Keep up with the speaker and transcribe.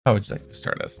How would you like to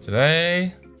start us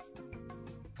today?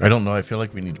 I don't know. I feel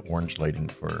like we need orange lighting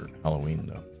for Halloween,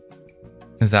 though.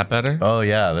 Is that better? Oh,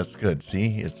 yeah, that's good.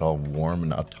 See, it's all warm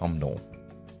and autumnal.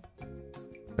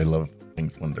 I love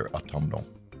things when they're autumnal.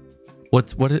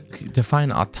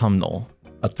 Define autumnal?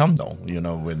 Autumnal,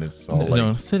 when it's all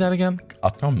No, say that again.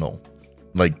 Autumnal.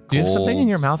 Like Do you have something in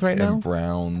your mouth right now?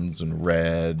 Browns and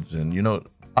reds and,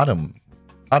 autumn.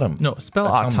 No, spell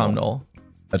autumnal.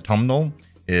 Autumnal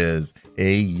is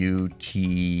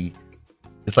A-U-T.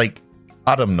 It's like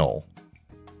autumnal.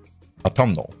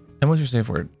 Autumnal. And what's your safe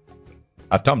word?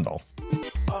 Autumnal.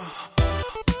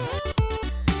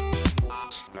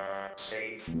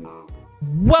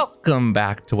 Welcome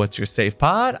back to What's Your Safe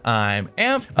Pod. I'm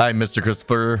Amp. I'm Mr.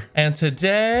 Christopher. And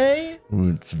today... Ooh,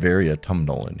 it's very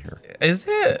autumnal in here. Is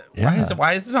it? Yeah.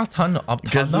 Why is it autumnal?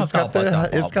 Because it's got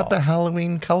the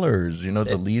Halloween colors.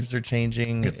 The leaves are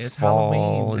changing. It's fall.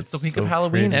 Halloween. It's the week of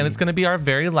Halloween, pretty. and it's going to be our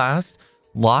very last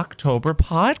Locktober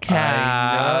podcast.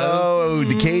 I know.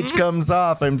 The cage comes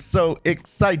off. I'm so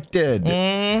excited.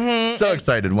 So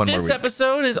excited. One more This week.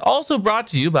 episode is also brought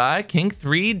to you by King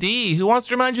 3D, who wants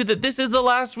to remind you that this is the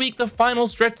last week, the final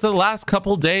stretch, the last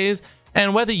couple days,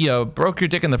 and whether you broke your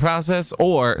dick in the process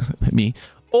or me,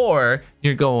 or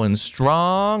you're going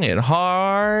strong and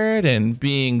hard and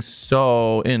being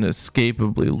so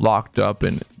inescapably locked up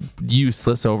and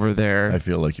useless over there. I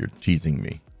feel like you're teasing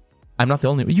me. I'm not the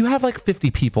only one. You have like 50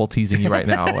 people teasing you right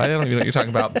now. I don't even know what you're talking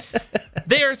about.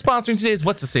 They are sponsoring today's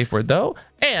What's the Safe Word, though.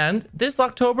 And this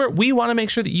October, we want to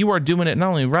make sure that you are doing it not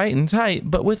only right and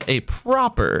tight, but with a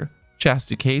proper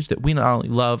chastity cage that we not only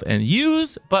love and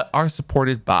use, but are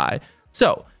supported by.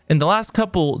 So, in the last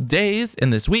couple days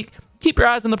in this week, keep your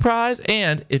eyes on the prize.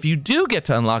 And if you do get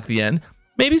to unlock the end,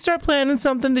 maybe start planning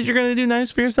something that you're going to do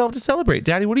nice for yourself to celebrate.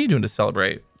 Daddy, what are you doing to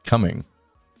celebrate? Coming.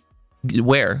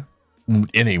 Where?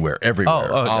 Anywhere,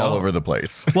 everywhere, all over the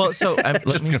place. Well, so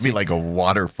it's just gonna be like a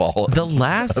waterfall. The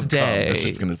last day, it's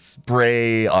just gonna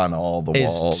spray on all the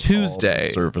walls, Tuesday, all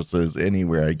the surfaces,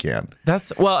 anywhere I can.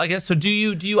 I guess so. Do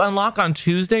you unlock on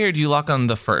Tuesday or do you lock on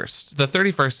the 1st? The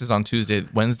 31st is on Tuesday,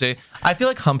 Wednesday. I feel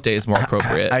like Hump Day is more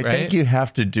appropriate. I think you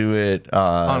have to do it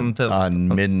on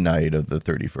midnight of the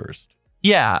 31st.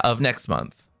 Yeah, of next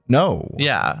month. No.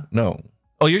 Yeah. No.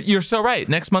 Oh, you're so right.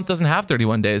 Next month doesn't have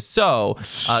 31 days, so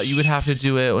you would have to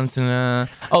do it once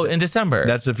in December.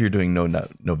 That's if you're doing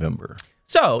November.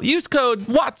 So use code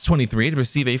WATTS23 to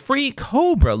receive a free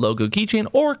Cobra logo keychain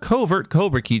or covert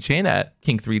Cobra keychain at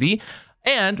King 3D,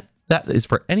 and that is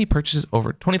for any purchases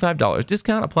over $25.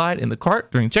 Discount applied in the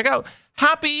cart during checkout.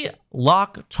 Happy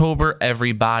Locktober,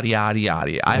 everybody! Yada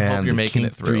yada. I hope you're making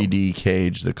it through. 3D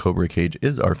cage, the Cobra cage,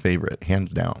 is our favorite,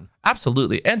 hands down.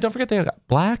 Absolutely. And don't forget they got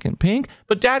black and pink.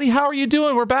 But Daddy, how are you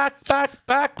doing? We're back. Oh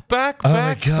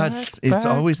my God. It's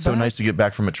always so nice to get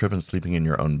back from a trip and sleeping in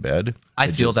your own bed.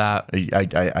 I feel that.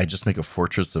 I just make a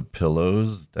fortress of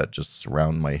pillows that just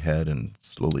surround my head and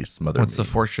slowly smother me. What's the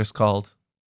fortress called?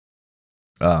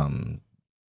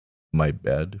 My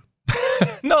bed.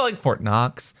 No, like Fort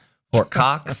Knox. Fort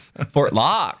Cox, Fort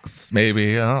Locks,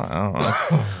 maybe. I don't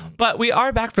know. But we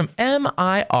are back from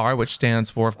MIR, which stands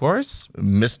for, of course,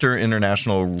 Mr.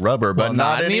 International Rubber, but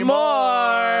not anymore.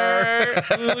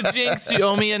 Ooh, Jinx, you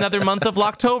owe me another month of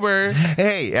Locktober.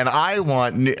 Hey, and I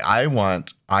want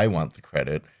the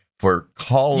credit for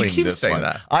calling this one.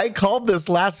 That. I called this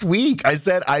last week. I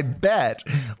said, I bet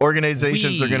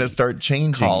organizations are going to start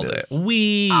changing this. I'm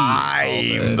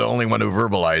the only one who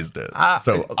verbalized it.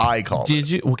 I called it.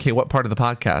 Did you? Okay, what part of the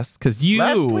podcast? Because you...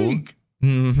 Last week.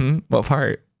 Mm-hmm. What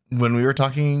part? When we were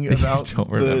talking about... I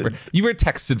don't remember. You were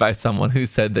texted by someone who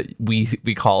said that we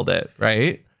called it,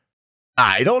 right?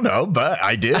 I don't know, but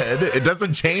I did. It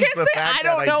doesn't change the fact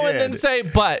that I did. I don't know and then say,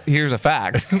 but here's a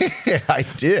fact. I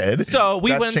did. So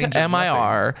we went to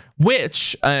MIR,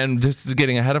 which, and this is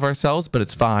getting ahead of ourselves, but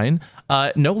it's fine,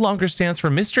 no longer stands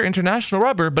for Mr. International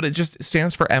Rubber, but it just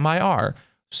stands for MIR.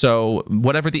 So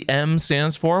whatever the M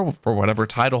stands for whatever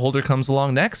title holder comes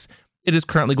along next, it is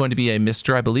currently going to be a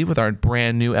Mr., I believe, with our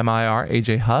brand new MIR,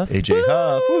 AJ Huff. AJ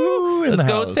Huff. Woo-hoo, Let's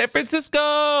go San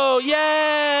Francisco.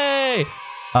 Yay!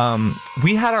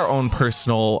 We had our own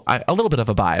personal, a little bit of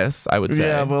a bias, I would say.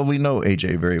 Yeah, well, we know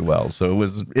AJ very well, so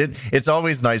it's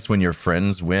always nice when your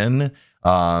friends win,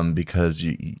 because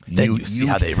you see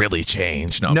how they really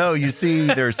change. No, you see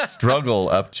their struggle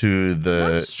up to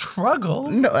the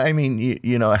struggles. No, I mean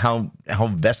you know how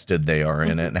vested they are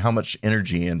in it and how much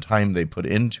energy and time they put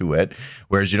into it,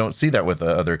 whereas you don't see that with the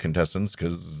other contestants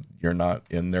because you're not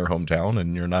in their hometown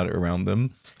and you're not around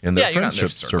them in their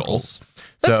friendship circles.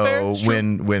 So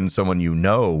when someone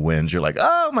wins, you're like,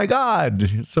 oh my God,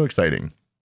 it's so exciting.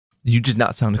 You did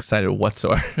not sound excited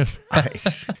whatsoever.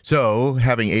 So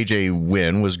having AJ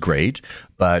win was great,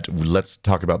 but let's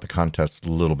talk about the contest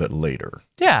a little bit later.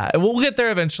 Yeah, we'll get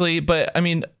there eventually. But I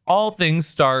mean, all things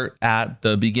start at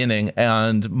the beginning.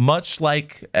 And much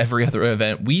like every other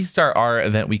event, we start our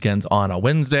event weekends on a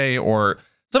Wednesday or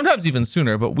sometimes even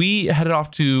sooner. But we headed off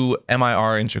to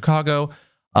MIR in Chicago,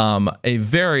 a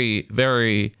very,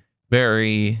 very,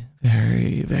 very,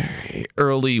 very, very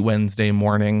early Wednesday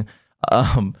morning.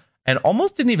 And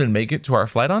almost didn't even make it to our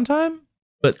flight on time.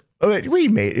 But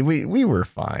we were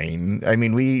fine. I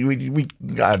mean, we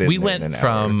got it. We went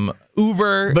from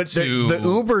Uber, but to the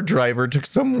Uber driver took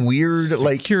some weird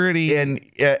security,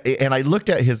 and I looked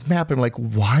at his map and like,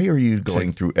 why are you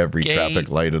going through every traffic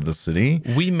light of the city?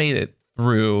 We made it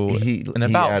through in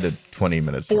about he added 20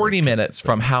 minutes, 40 minutes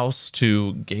from house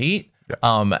to gate.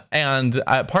 And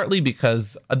partly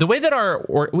because the way that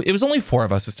it was only 4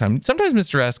 of us this time. Sometimes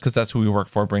Mr. S, because that's who we work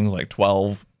for, brings like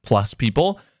 12 plus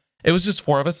people. It was just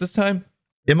 4 of us this time.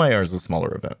 MIR is a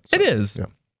smaller event. So, it is. Yeah.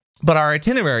 But our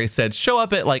itinerary said show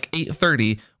up at like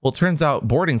 8:30. Well, it turns out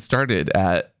boarding started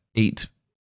at 8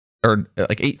 or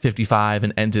like 8:55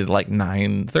 and ended like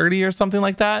 9:30 or something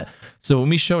like that. So when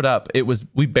we showed up,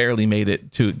 we barely made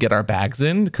it to get our bags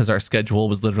in because our schedule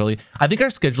was literally, I think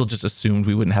our schedule just assumed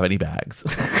we wouldn't have any bags.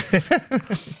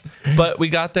 But we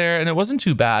got there and it wasn't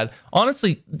too bad.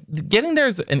 Honestly, getting there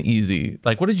is an easy,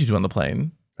 like, what did you do on the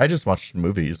plane? I just watched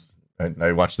movies.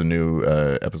 I watched the new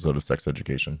episode of Sex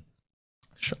Education.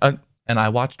 And I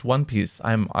watched One Piece.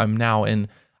 I'm now in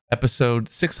episode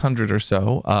 600 or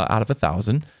so out of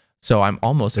 1,000. So I'm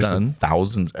almost done.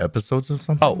 1,000 episodes of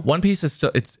something? Oh, One Piece is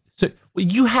still, I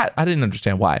didn't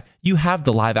understand why. You have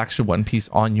the live action One Piece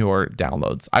on your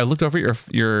downloads. I looked over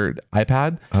your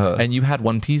iPad and you had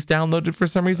One Piece downloaded for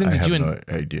some reason. I have no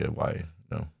idea why.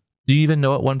 No. Do you even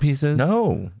know what One Piece is?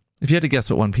 No. If you had to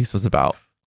guess what One Piece was about.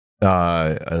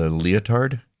 A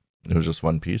leotard. It was just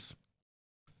one piece.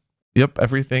 Yep,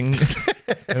 everything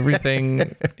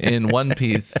in One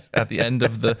Piece at the end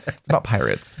of it's about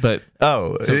pirates, but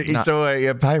so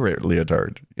a pirate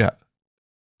leotard. Yeah,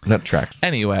 that tracks.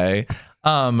 Anyway,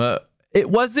 it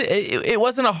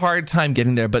wasn't a hard time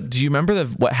getting there, but do you remember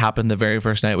what happened the very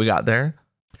first night we got there?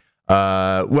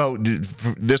 Well,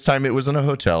 this time it was in a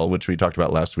hotel, which we talked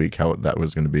about last week, how that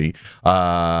was going to be.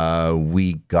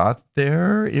 We got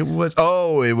there. It was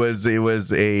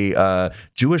a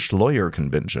Jewish lawyer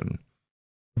convention.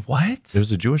 What? It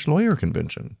was a Jewish lawyer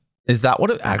convention. Is that what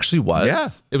it actually was? Yeah.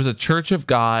 It was a Church of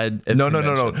God.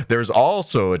 No. There's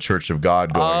also a Church of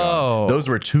God going on. Those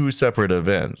were 2 separate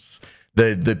events.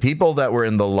 The people that were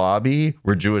in the lobby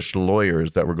were Jewish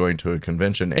lawyers that were going to a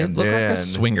convention, and it looked like a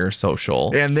swinger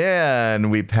social. And then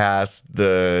we passed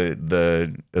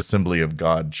the Assembly of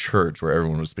God Church, where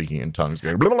everyone was speaking in tongues.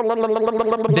 Going,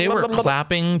 they were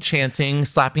clapping, chanting,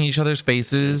 slapping each other's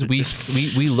faces.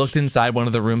 We looked inside one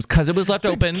of the rooms because it was left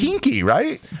open. Kinky,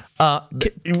 right?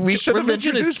 We should have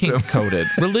religion is kink coded.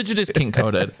 Religion is kink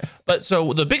coded. But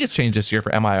so the biggest change this year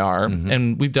for MIR,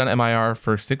 and we've done MIR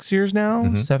for 6 years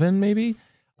now, 7 maybe.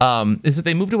 Is that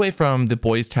they moved away from the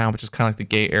Boys Town, which is kind of like the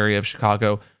gay area of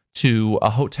Chicago, to a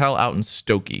hotel out in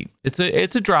Stokey. It's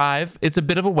a drive. It's a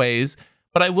bit of a ways,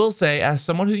 but I will say, as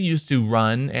someone who used to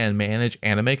run and manage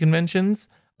anime conventions,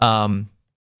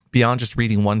 beyond just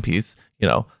reading One Piece,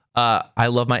 I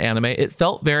love my anime. It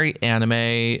felt very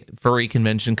anime furry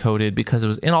convention coded because it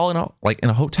was in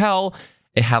a hotel.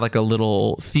 It had like a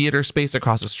little theater space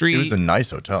across the street. It was a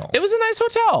nice hotel. Yeah. It was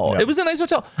a nice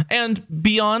hotel. And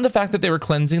beyond the fact that they were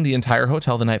cleansing the entire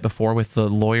hotel the night before with the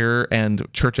lawyer and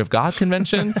Church of God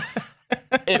convention,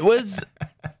 it was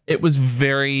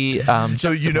very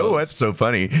so you know what's so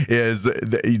funny is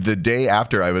the day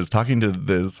after I was talking to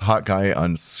this hot guy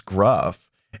on Scruff.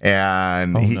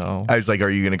 And I was like, are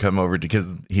you going to come over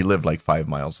because he lived like 5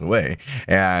 miles away.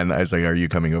 And I was like, are you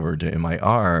coming over to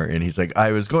MIR? And he's like,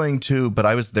 I was going to, but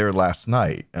I was there last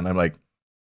night. And I'm like,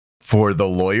 for the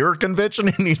lawyer convention?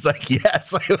 And he's like,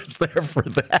 yes, I was there for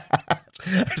that.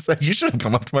 I said, you should have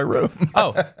come up to my room.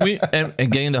 and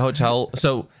getting the hotel.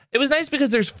 So it was nice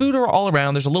because there's food all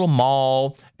around. There's a little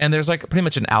mall and there's like pretty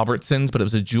much an Albertsons, but it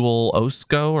was a Jewel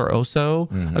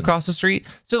Oso across the street.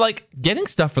 So like getting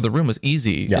stuff for the room was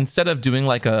easy instead of doing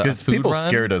like a food people run.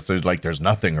 Scared us. There's like, there's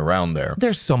nothing around there.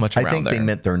 There's so much around there. I think they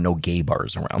meant there are no gay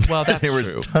bars around there. Well, that's there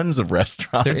was tons of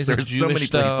restaurants. There's so many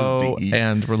places to eat.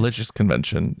 And religious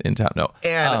convention in town. No.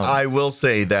 And I will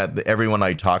say that everyone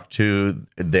I talked to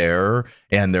there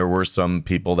And there were some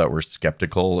people that were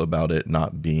skeptical about it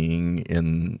not being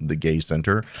in the gay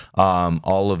center.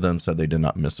 All of them said they did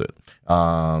not miss it.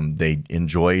 They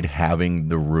enjoyed having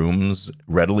the rooms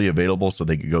readily available so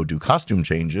they could go do costume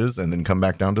changes and then come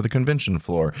back down to the convention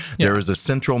floor. Yeah. There was a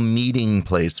central meeting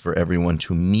place for everyone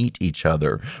to meet each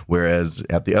other, whereas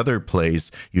at the other place,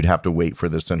 you'd have to wait for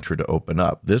the center to open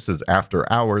up. This is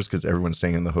after hours because everyone's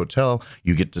staying in the hotel.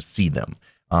 You get to see them.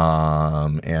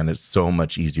 And it's so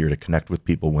much easier to connect with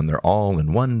people when they're all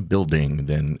in one building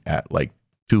than at like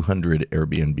 200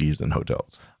 Airbnbs and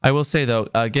hotels. I will say though,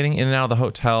 getting in and out of the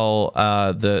hotel,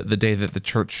 the day that the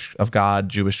Church of God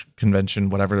Jewish convention,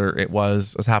 whatever it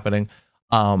was happening,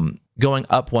 going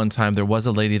up one time, there was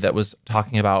a lady that was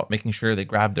talking about making sure they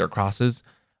grabbed their crosses.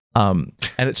 And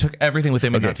it took everything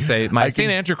within me not to say my St.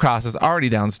 Andrew cross is already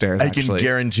downstairs. I can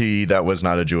guarantee that was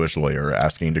not a Jewish lawyer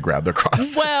asking to grab their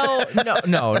cross. Well,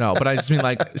 no. But I just mean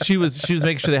like she was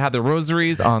making sure they had their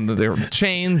rosaries on their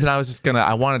chains, and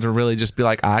I wanted to really just be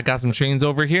like, I got some chains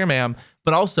over here, ma'am.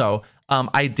 But also,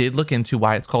 I did look into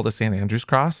why it's called a St. Andrew's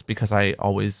cross because I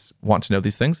always want to know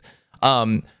these things.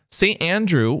 St.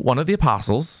 Andrew, one of the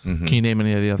apostles. Mm-hmm. Can you name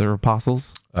any of the other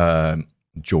apostles?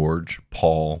 George,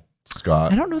 Paul,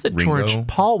 Scott. I don't know that Ringo, George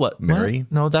Paul Mary.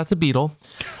 What? No, that's a Beatle.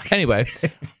 Anyway,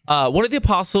 one of the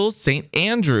apostles, Saint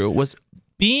Andrew, was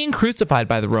being crucified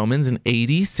by the Romans in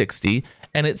AD 60,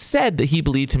 and it said that he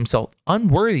believed himself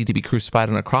unworthy to be crucified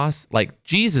on a cross like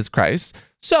Jesus Christ.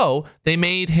 So they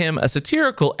made him a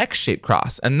satirical X-shaped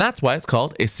cross, and that's why it's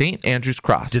called a Saint Andrew's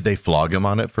cross. Did they flog him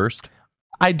on it first?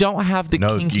 I don't have the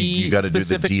kinky you got to do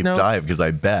the deep notes. dive because I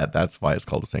bet that's why it's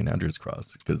called a St. Andrew's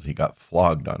cross because he got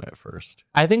flogged on it first.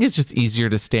 I think it's just easier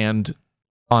to stand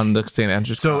on the St.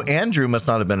 Andrew's cross. So Andrew must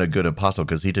not have been a good apostle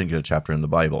because he didn't get a chapter in the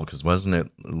Bible because wasn't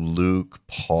it Luke,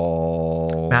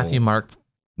 Paul, Matthew, Mark,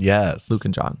 yes, Luke,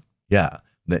 and John? Yeah.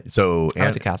 So I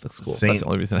went to Catholic school. That's the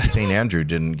only reason. St. Andrew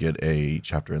didn't get a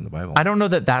chapter in the Bible. I don't know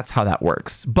that that's how that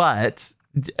works, but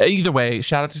either way,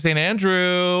 shout out to St.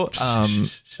 Andrew.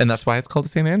 And that's why it's called the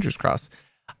St. Andrew's cross.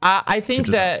 I think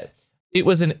that it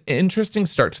was an interesting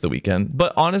start to the weekend,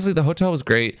 but honestly, the hotel was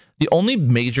great. The only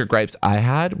major gripes I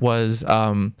had was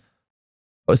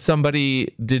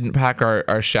somebody didn't pack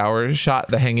our shower shot,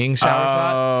 the hanging shower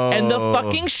shot. And the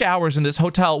fucking showers in this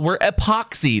hotel were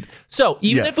epoxied. So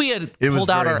even if we had pulled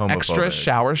out our extra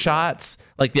shower shots,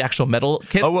 like the actual metal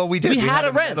kits, we did. We had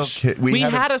a wrench. We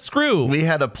had a screw. We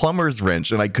had a plumber's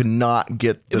wrench, and I could not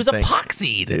get the It was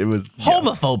epoxied. It was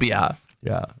homophobia.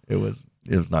 Yeah, it was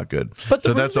not good. But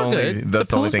so that's the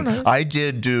only thing. Nice. I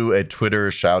did do a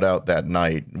Twitter shout out that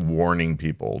night warning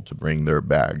people to bring their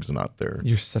bags, not their.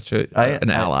 You're such an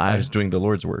ally. I was doing the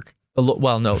Lord's work.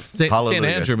 Well, no, St.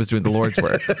 Andrew was doing the Lord's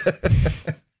work.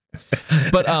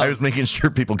 But I was making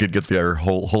sure people could get their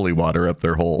holy water up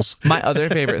their holes. My other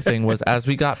favorite thing was as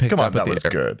we got picked up. That was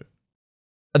good.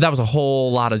 That was a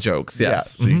whole lot of jokes.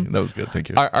 Yes. Yeah, see, that was good. Thank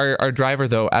you. Our driver,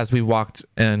 though, as we walked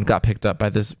and got picked up by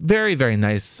this very, very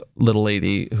nice little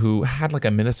lady who had like a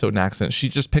Minnesotan accent, she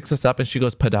just picks us up and she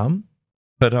goes, Padum.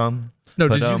 Padum. No,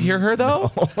 did you hear her though?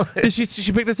 No.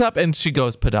 She picked us up and she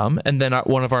goes, Padum. And then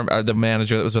one of the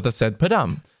manager that was with us said,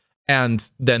 Padum. And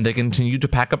then they continued to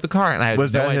pack up the car. And I had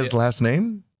was that his last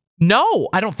name? No,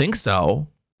 I don't think so.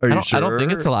 Are you sure? I don't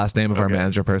think it's the last name of our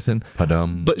manager person.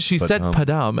 Padum. But she said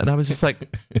Padum, and I was just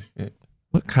like,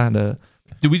 what kind of...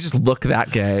 Do we just look that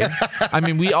gay? I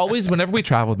mean, we always, whenever we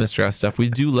travel with Mr. S stuff,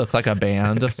 we do look like a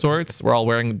band of sorts. We're all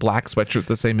wearing black sweatshirts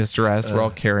that say Mr. S. We're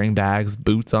all carrying bags,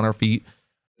 boots on our feet.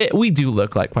 We do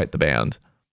look like quite the band.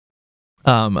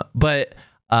 But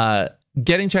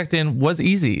getting checked in was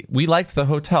easy. We liked the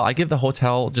hotel. I give the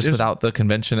hotel just without the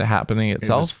convention happening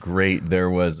itself. It was great. There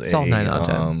was it's all 9 out of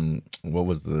 10. What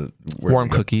was the warm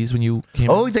cookies when you came?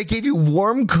 Oh, they gave you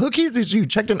warm cookies as you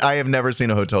checked in. I have never seen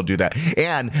a hotel do that.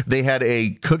 And they had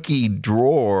a cookie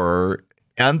drawer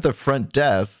at the front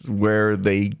desk where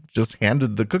they just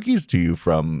handed the cookies to you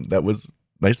from. That was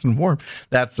nice and warm.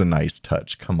 That's a nice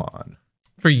touch. Come on.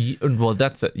 For you, well,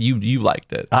 that's it. You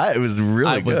liked it. It was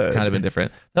really good. I was kind of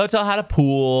indifferent. The hotel had a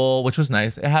pool, which was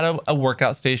nice. It had a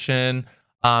workout station,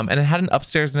 and it had an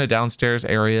upstairs and a downstairs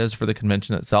areas for the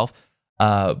convention itself.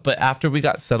 But after we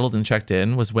got settled and checked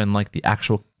in was when like the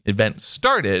actual event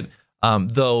started.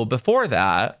 Though before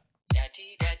that,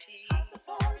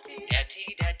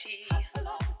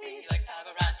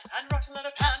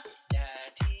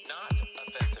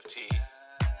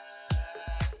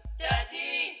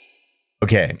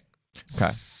 Okay.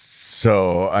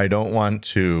 So I don't want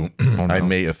to. Oh, no. I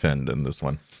may offend in this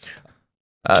one.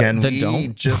 Can we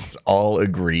just all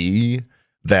agree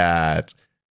that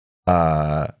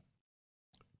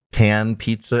pan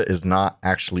pizza is not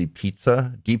actually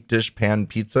pizza. Deep dish pan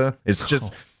pizza. It's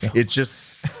just it's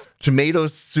just tomato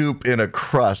soup in a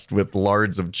crust with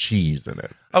lards of cheese in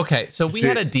it. Okay, so we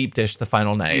had a deep dish the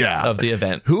final night of the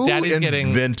event. Who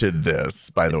invented this,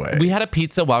 by the way? We had a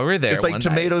pizza while we were there. It's like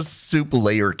tomato soup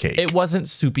layer cake. It wasn't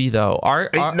soupy though.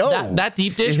 That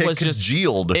deep dish was just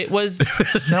congealed. It was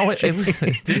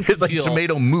it's like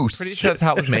tomato mousse. Pretty sure that's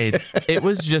how it was made. It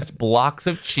was just blocks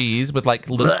of cheese with like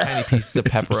little tiny pieces of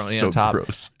pepperoni on top.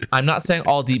 Gross. I'm not saying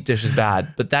all deep dish is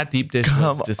bad, but that deep dish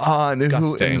was disgusting.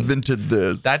 Who invented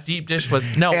this? That deep dish was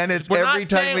no. And it's every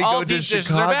time we go to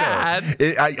Chicago.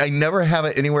 I never have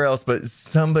it anywhere else, but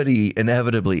somebody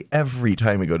inevitably every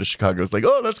time we go to Chicago is like,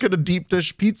 oh, let's get a deep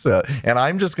dish pizza. And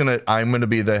I'm gonna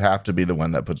have to be the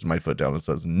one that puts my foot down and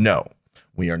says, no,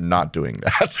 we are not doing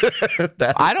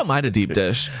that. I don't mind a deep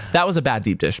dish. That was a bad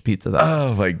deep dish pizza though.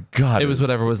 Oh my God. It was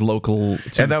whatever was local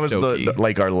to and that was Stokey.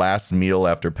 like our last meal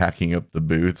after packing up the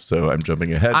booth. So I'm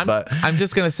jumping ahead. I'm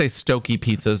just gonna say Stokey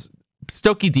pizzas.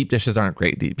 Stokey deep dishes aren't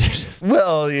great deep dishes.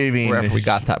 Well, I mean, wherever we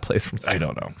got that place from. I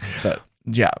don't know. But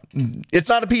yeah, it's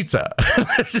not a pizza.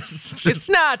 It's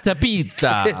not a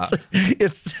pizza.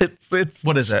 It's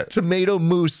what is it? Tomato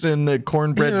mousse and a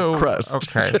cornbread crust.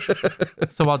 Okay.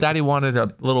 So while Daddy wanted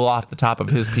a little off the top of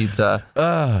his pizza,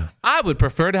 I would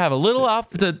prefer to have a little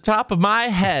off the top of my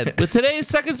head with today's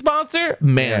second sponsor,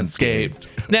 Manscaped.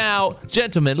 Now,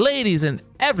 gentlemen, ladies, and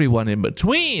everyone in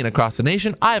between across the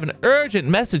nation, I have an urgent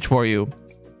message for you.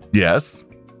 Yes.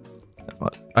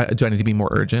 Do I need to be more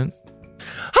urgent?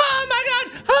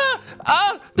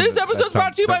 This episode's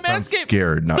brought to you by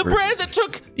Manscaped. The brand that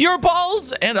took your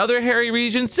balls and other hairy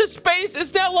regions to space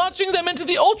is now launching them into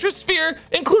the Ultra Sphere,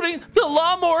 including the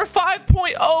Lawnmower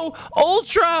 5.0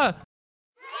 Ultra.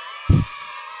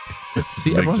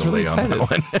 See, everyone's really excited.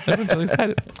 Everyone's really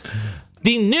excited.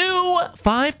 The new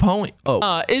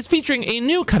 5.0 is featuring a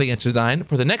new cutting-edge design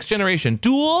for the next generation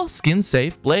dual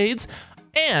skin-safe blades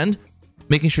and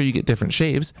making sure you get different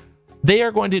shaves. They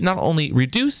are going to not only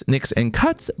reduce nicks and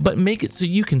cuts, but make it so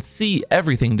you can see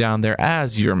everything down there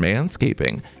as you're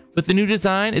manscaping. With the new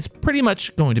design, it's pretty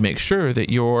much going to make sure that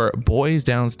your boys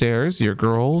downstairs, your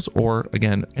girls, or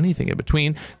again, anything in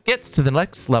between, gets to the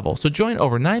next level. So join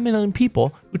over 9 million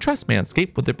people who trust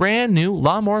Manscaped with the brand new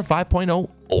Lawnmower 5.0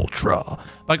 Ultra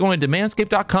by going to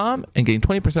manscaped.com and getting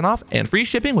 20% off and free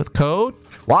shipping with code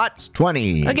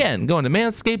WATTS20. Again, going to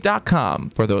manscaped.com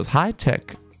for those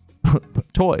high-tech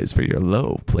toys for your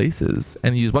low places,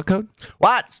 and use what code?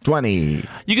 WATTS20.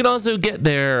 You can also get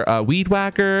their weed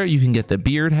whacker. You can get the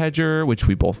beard hedger, which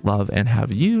we both love and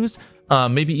have used.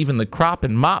 Maybe even the crop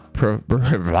and mop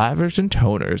revivers and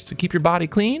toners to keep your body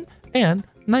clean and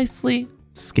nicely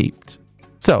scaped.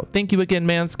 So thank you again,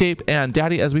 Manscaped. And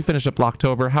Daddy, as we finish up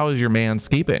Locktober, how is your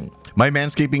manscaping? My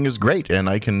manscaping is great, and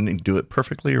I can do it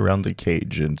perfectly around the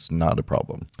cage. It's not a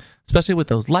problem. Especially with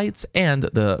those lights and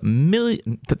the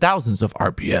thousands of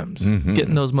RPMs,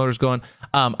 getting those motors going.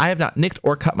 I have not nicked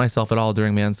or cut myself at all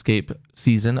during Manscaped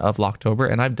season of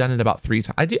Locktober, and I've done it about 3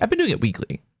 times. I've been doing it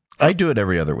weekly. I do it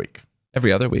every other week.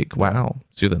 Every other week. Wow.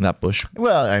 So you're in that bush.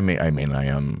 Well, I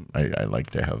like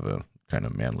to have a kind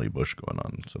of manly bush going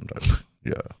on sometimes.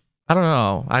 Yeah. I don't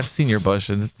know. I've seen your bush,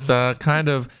 and it's kind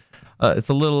of. It's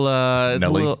a little. Yeah,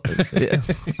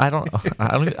 I don't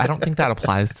think that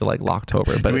applies to like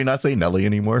Locktober. But do we not say Nelly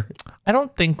anymore? I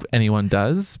don't think anyone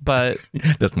does. But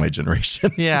that's my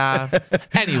generation. Yeah.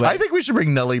 Anyway, I think we should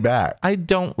bring Nelly back. I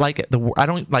don't like it. I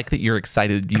don't like that you're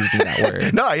excited using that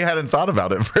word. No, I hadn't thought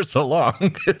about it for so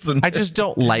long. I just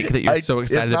don't like that you're so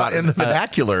excited about it. It's not in the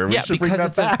vernacular. We should bring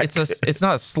that back. It's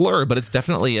not a slur, but it's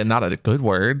definitely not a good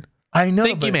word. I know.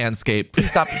 Thank you, Manscaped.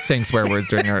 Please stop saying swear words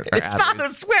during our It's ad not reads.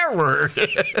 a swear word.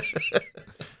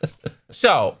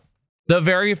 So, the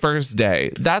very first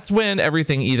day, that's when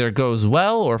everything either goes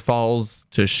well or falls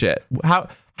to shit. How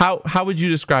would you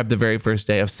describe the very first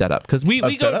day of setup? Because we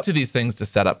go to these things to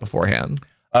set up beforehand.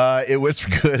 It was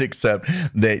good, except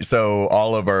so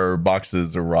all of our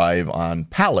boxes arrive on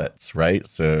pallets, right?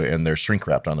 So, and they're shrink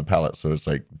wrapped on the pallet. So it's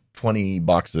like 20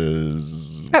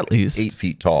 boxes, at least 8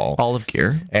 feet tall, all of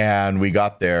gear. And we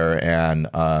got there, and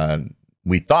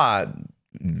we thought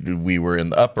we were in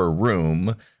the upper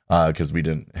room because we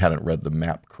hadn't read the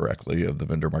map correctly of the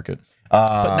vendor market.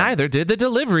 But neither did the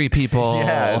delivery people.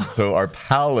 Yeah, so our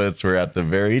pallets were at the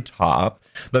very top.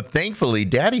 But thankfully,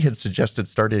 Daddy had suggested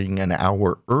starting an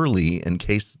hour early in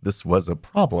case this was a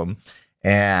problem.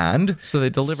 And so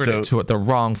they delivered it to the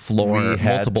wrong floor,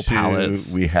 multiple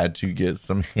pallets. We had to get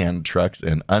some hand trucks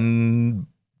and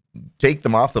take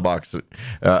them off the box,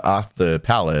 off the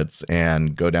pallets,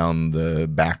 and go down the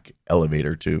back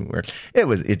elevator too, where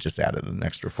it just added an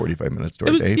extra 45 minutes to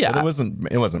our day. Yeah. But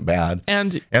it wasn't bad.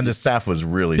 And the staff was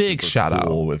really big super shout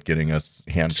cool out with getting us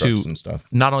hand trucks and stuff.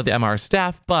 Not only the MR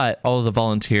staff, but all of the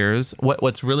volunteers.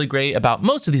 What's really great about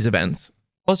most of these events,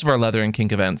 most of our leather and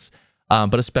kink events,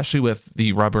 but especially with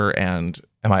the rubber and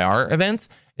MIR events,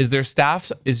 is their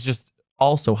staff is just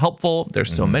also helpful.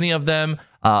 There's so many of them.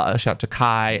 A shout out to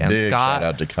Kai and Big Scott. shout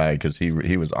out to Kai because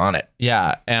he was on it.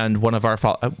 Yeah, and one of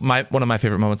my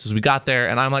favorite moments is we got there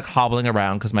and I'm like hobbling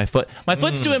around because my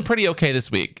foot's doing pretty okay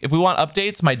this week. If we want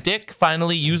updates, my dick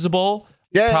finally usable.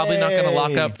 Yay! Probably not going to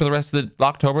lock up for the rest of the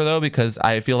October though, because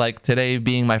I feel like today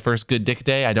being my first good dick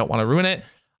day, I don't want to ruin it.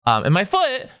 And my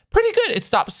foot, pretty good. It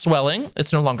stopped swelling.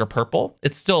 It's no longer purple.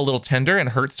 It's still a little tender and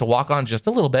hurts to walk on just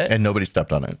a little bit. And nobody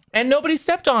stepped on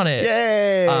it.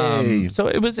 Yay! Yay! So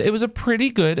it was a pretty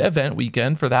good event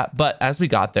weekend for that. But as we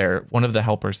got there, one of the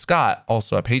helpers, Scott,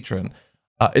 also a patron,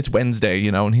 it's Wednesday,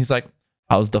 and he's like,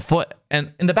 "How's the foot?"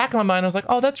 And in the back of my mind, I was like,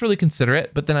 "Oh, that's really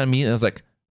considerate." But then I was like,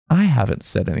 I haven't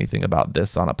said anything about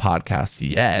this on a podcast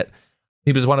yet.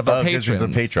 He was one of our patrons. He's a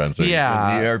patron. So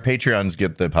yeah. Our Patreons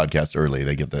get the podcast early.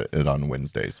 They get it on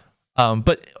Wednesdays.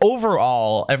 But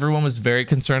overall, everyone was very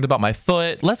concerned about my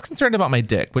foot, less concerned about my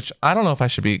dick, which I don't know if I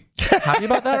should be happy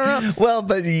about that or not. Well,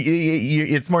 but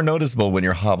it's more noticeable when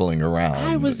you're hobbling around.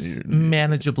 I was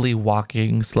manageably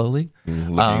walking slowly.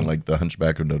 Looking like the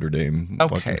Hunchback of Notre Dame.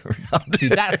 Okay. See,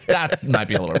 that's might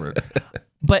be a little rude.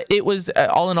 But it was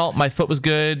all in all, my foot was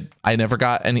good. I never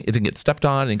got it didn't get stepped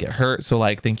on, didn't get hurt. So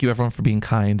like, thank you everyone for being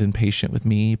kind and patient with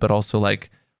me, but also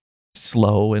like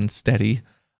slow and steady.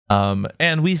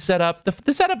 And we set up,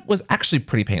 the setup was actually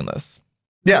pretty painless.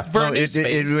 Yeah,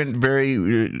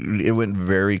 it went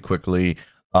very quickly.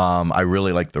 I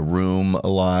really liked the room a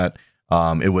lot.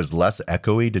 It was less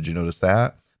echoey. Did you notice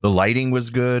that? The lighting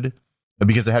was good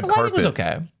because it had carpet. Lighting was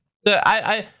okay.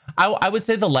 I would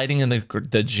say the lighting in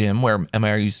the gym where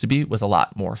MIR used to be was a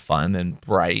lot more fun and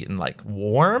bright and like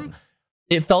warm.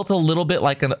 It felt a little bit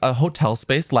like a hotel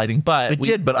space lighting, but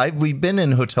we've been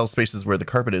in hotel spaces where the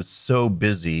carpet is so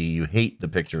busy you hate the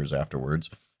pictures afterwards.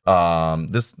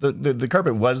 The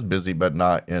carpet was busy, but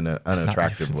not in an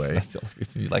unattractive way. That's the only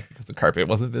reason you like it, because the carpet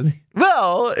wasn't busy.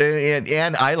 Well,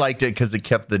 and I liked it because it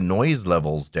kept the noise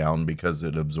levels down because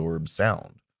it absorbs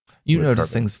sound. You notice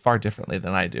things far differently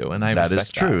than I do, and that is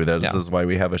true. That is why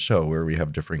we have a show where we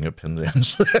have differing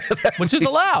opinions, which is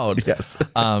allowed. Yes.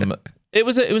 It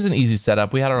was an easy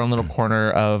setup. We had our own little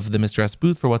corner of the Mr. S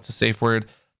booth for What's a Safe Word.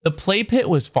 The play pit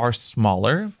was far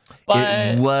smaller, but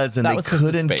it was, and they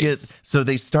couldn't get. So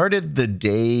they started the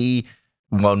day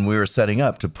when we were setting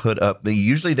up to put up.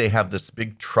 They have this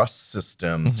big truss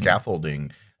system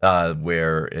scaffolding.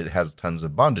 Where it has tons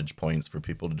of bondage points for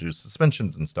people to do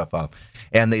suspensions and stuff off.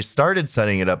 And they started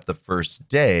setting it up the first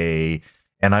day.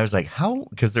 And I was like, how?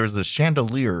 Because there was a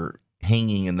chandelier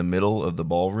hanging in the middle of the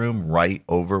ballroom right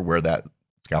over where that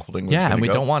scaffolding was. Yeah, and we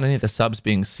don't want any of the subs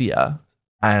being Sia.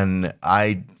 And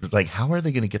I was like, how are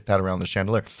they going to get that around the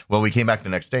chandelier? Well, we came back the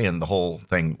next day and the whole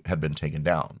thing had been taken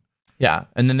down. Yeah.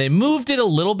 And then they moved it a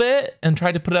little bit and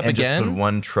tried to put it up again. Just put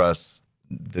one truss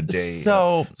the day.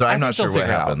 So I'm not sure what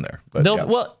happened there. But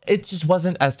Well, it just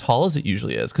wasn't as tall as it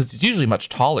usually is, because it's usually much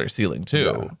taller ceiling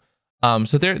too. Yeah.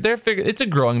 So they're figuring it's a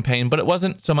growing pain, but it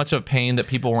wasn't so much of pain that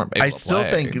people weren't able to play. I still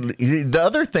think the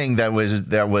other thing that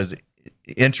was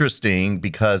interesting,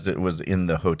 because it was in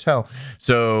the hotel.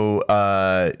 So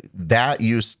that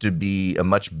used to be a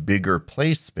much bigger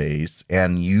play space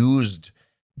and used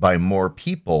by more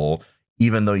people,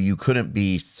 even though you couldn't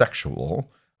be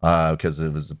sexual. Because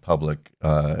it was a public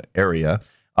area.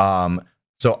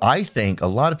 So I think a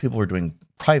lot of people are doing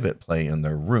private play in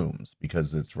their rooms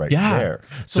because it's right there.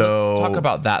 So let's talk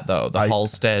about that, though. The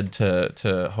Halstead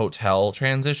to hotel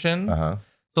transition.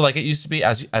 So like it used to be,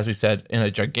 as we said, in a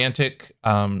gigantic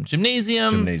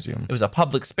gymnasium. It was a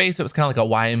public space. It was kind of like a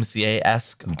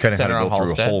YMCA-esque kind of had to go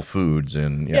through Whole Foods.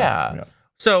 And yeah.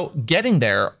 So getting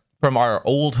there from our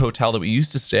old hotel that we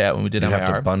used to stay at when we did MIR. You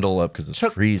have to bundle up because it's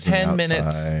freezing 10 outside,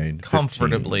 minutes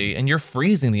comfortably, 15. And you're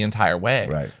freezing the entire way.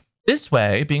 Right. This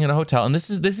way, being in a hotel, and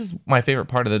this is my favorite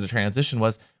part of the transition,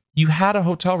 was you had a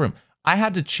hotel room. I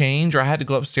had to change, or I had to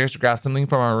go upstairs to grab something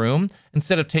from our room.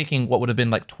 Instead of taking what would have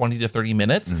been like 20 to 30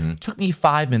 minutes, it took me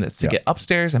 5 minutes to get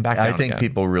upstairs and back down. I think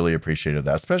people really appreciated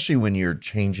that, especially when you're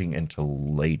changing into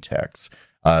latex.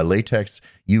 Latex,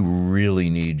 you really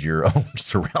need your own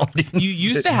surroundings. You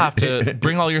used to have to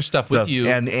bring all your stuff with you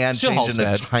and change in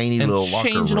a tiny little locker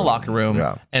room. Change in a locker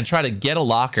room and try to get a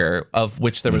locker, of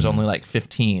which there was only like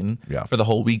 15 for the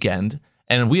whole weekend.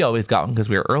 And we always got one because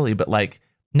we were early, but like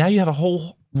Now you have a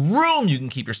whole room you can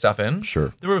keep your stuff in.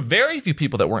 Sure. There were very few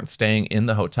people that weren't staying in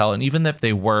the hotel, and even if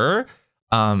they were,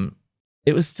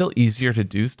 it was still easier to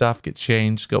do stuff, get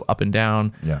changed, go up and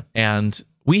down. Yeah. And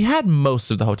we had most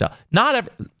of the hotel. Not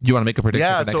every. Do you want to make a prediction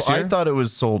Yeah, for next so year? I thought it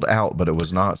was sold out, but it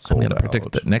was not I'm sold going to out.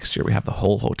 predict that next year we have the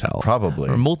whole hotel. Probably.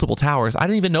 Or multiple towers. I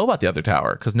didn't even know about the other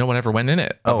tower because no one ever went in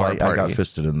it. Oh, I got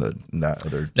fisted in that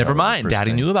other. Never tower mind. first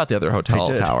Daddy thing. knew about the other hotel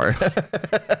did. tower.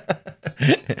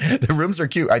 The rooms are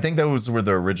cute. I think those were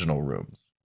the original rooms.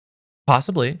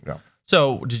 Possibly. Yeah.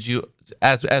 So did you,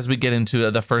 as we get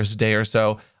into the first day or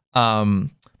so,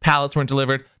 pallets weren't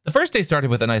delivered. The first day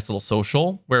started with a nice little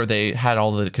social where they had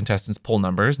all the contestants pull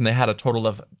numbers, and they had a total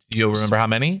of, do you remember how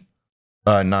many?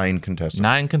 9 contestants.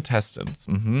 9 contestants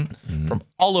from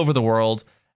all over the world.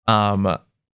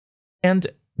 And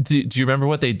do you remember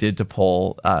what they did to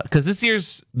pull? Because this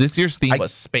year's theme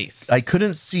was space. I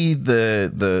couldn't see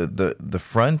the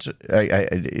front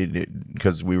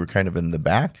because we were kind of in the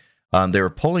back. They were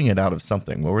pulling it out of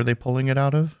something. What were they pulling it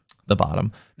out of? The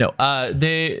bottom. No,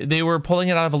 they were pulling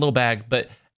it out of a little bag, but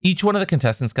each one of the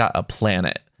contestants got a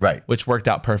planet, Right. which worked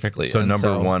out perfectly. So And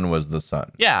number 1 was the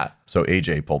sun. Yeah. So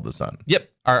AJ pulled the sun.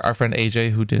 Yep. Our friend AJ,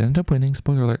 who did end up winning,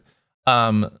 spoiler alert.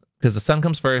 Because the sun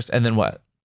comes first, and then what?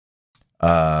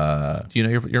 Do you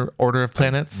know your order of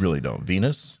planets? I really don't.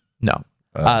 Venus? No.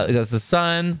 It goes the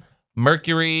sun,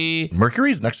 Mercury,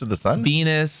 Mercury's next to the sun?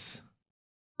 Venus,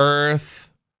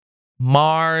 Earth,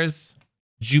 Mars,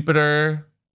 Jupiter,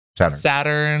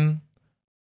 Saturn,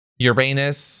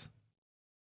 Uranus,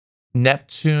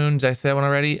 Neptune. Did I say that one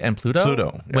already? And Pluto.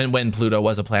 Pluto. Yeah. When Pluto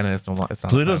was a planet, it's not.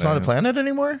 Pluto's not a planet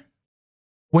anymore?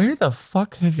 Where the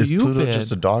fuck have Is you Pluto been?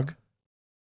 just a dog?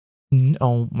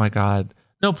 Oh my god.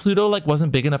 No, Pluto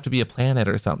wasn't big enough to be a planet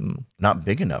or something. Not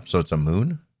big enough. So it's a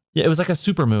moon? Yeah, it was like a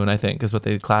super moon, I think, is what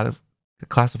they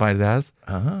classified it as.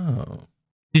 Oh.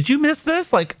 Did you miss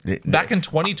this? Back in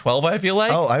 2012, I feel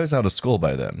like. Oh, I was out of school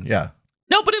by then. Yeah.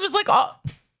 No, but it was like, oh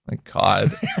my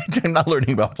god. I'm not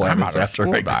learning about planets out of after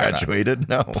school I by then. graduated.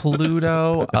 No.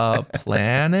 Pluto, a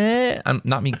planet?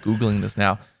 Not me Googling this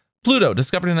now. Pluto,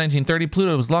 discovered in 1930,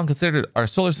 Pluto was long considered our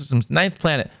solar system's 9th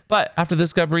planet. But after the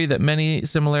discovery that many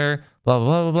similar blah,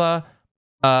 blah, blah,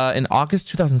 blah, in August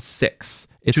 2006,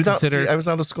 it's considered I was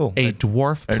out of school. a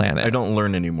dwarf planet. I don't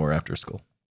learn anymore after school.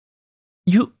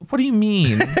 What do you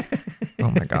mean? Oh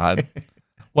my god.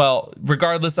 Well,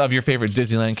 regardless of your favorite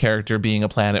Disneyland character being a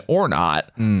planet or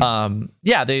not,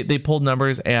 they pulled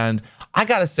numbers, and I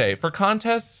gotta say, for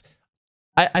contests,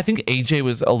 I think AJ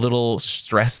was a little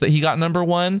stressed that he got number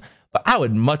 1, but I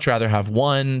would much rather have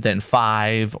 1 than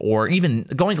 5, or even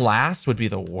going last would be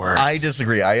the worst. I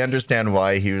disagree. I understand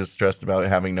why he was stressed about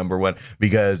having number 1,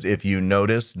 because if you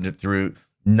notice through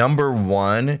number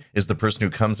 1 is the person who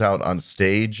comes out on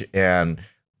stage and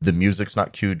the music's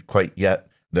not cued quite yet.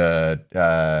 The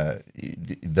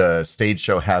stage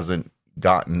show hasn't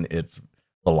gotten its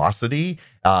velocity.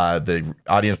 The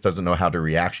audience doesn't know how to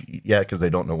react yet because they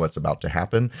don't know what's about to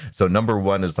happen. So number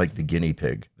 1 is like the guinea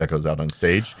pig that goes out on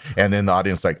stage, and then the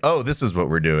audience like, oh, this is what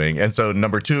we're doing. And so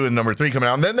number 2 and number 3 come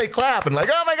out, and then they clap and like,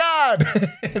 oh my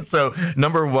god. And so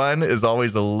number 1 is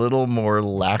always a little more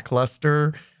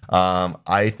lackluster,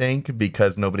 I think,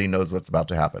 because nobody knows what's about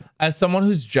to happen. As someone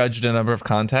who's judged a number of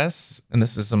contests, and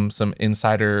this is some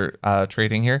insider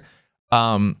trading here,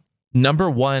 number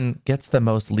 1 gets the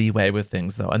most leeway with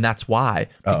things, though, and that's why,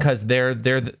 because they're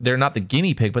not the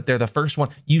guinea pig, but they're the first one.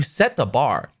 You set the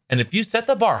bar, and if you set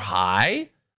the bar high,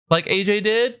 like AJ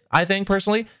did, I think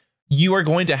personally, you are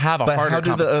going to have a harder. How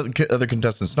do the other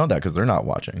contestants know that? Because they're not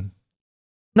watching.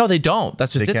 No, they don't.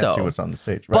 That's just they it, can't though. see what's on the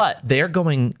stage, right? But they're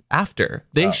going after.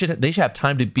 They should have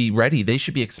time to be ready. They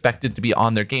should be expected to be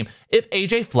on their game. If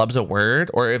AJ flubs a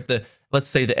word, or if let's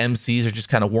say the MCs are just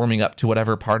kind of warming up to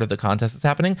whatever part of the contest is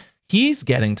happening, he's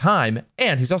getting time,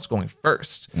 and he's also going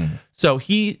first. So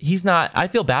he's not. I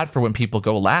feel bad for when people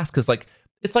go last, because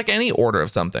it's like any order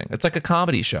of something. It's like a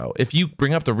comedy show. If you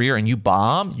bring up the rear and you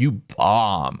bomb, you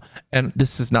bomb. And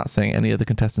this is not saying any of the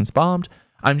contestants bombed.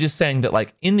 I'm just saying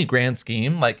that, in the grand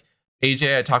scheme,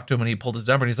 AJ, I talked to him and he pulled his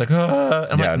number and he's like,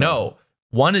 I'm like, no,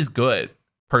 1 is good.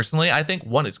 Personally, I think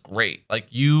 1 is great.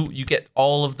 You get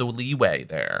all of the leeway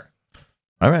there.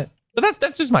 All right. But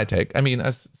that's just my take. I mean,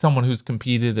 as someone who's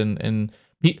competed and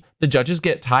the judges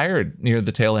get tired near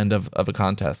the tail end of a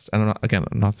contest. And I'm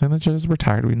not saying the judges were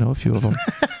tired. We know a few of them.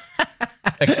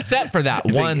 Except for that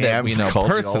one that we know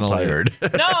personally.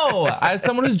 No, as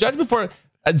someone who's judged before,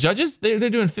 judges, they're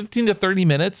doing 15 to 30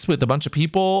 minutes with a bunch of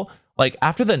people.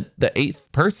 After the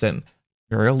 8th person,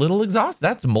 you're a little exhausted.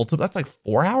 That's multiple. That's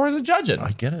 4 hours of judging.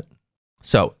 I get it.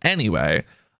 So anyway,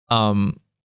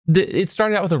 it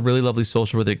started out with a really lovely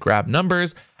social where they grabbed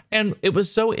numbers, and it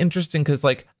was so interesting because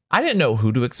like I didn't know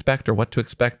who to expect or what to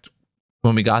expect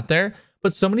when we got there,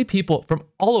 but so many people from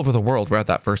all over the world were at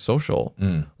that first social.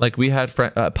 Like we had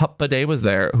Papa Day was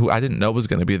there, who I didn't know was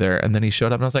going to be there, and then he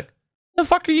showed up and I was like, the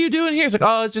fuck are you doing here? He's like,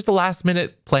 oh, it's just a last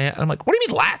minute plan. And I'm like, what do you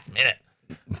mean last minute?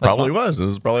 Probably was. It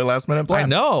was probably last minute plan. I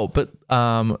know, but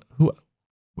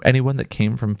anyone that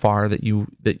came from far that you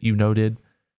noted,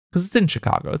 because it's in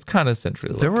Chicago, it's kind of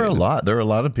centrally located. There were a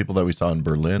lot of people that we saw in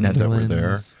Berlin that were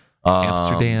there.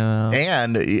 Amsterdam.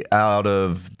 And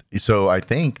so I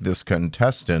think this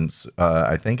contestants,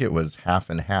 I think it was half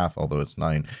and half, although it's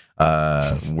 9,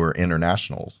 were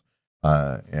internationals.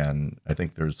 And I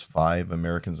think there's 5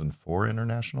 Americans and 4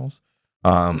 internationals.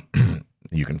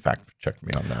 You can fact check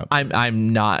me on that.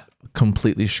 I'm not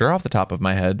completely sure off the top of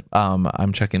my head.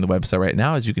 I'm checking the website right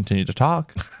now as you continue to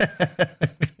talk.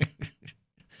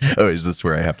 Oh, is this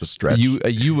where I have to stretch? You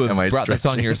have brought this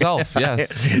on yourself,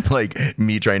 yes. Like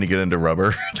me trying to get into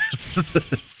rubber. This is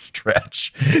a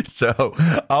stretch. So,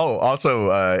 also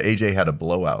AJ had a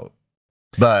blowout.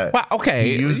 But wow,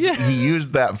 okay, he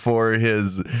used that for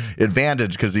his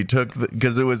advantage because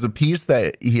because it was a piece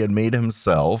that he had made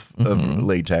himself of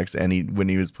latex, and when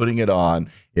he was putting it on,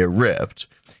 it ripped,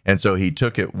 and so he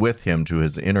took it with him to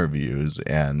his interviews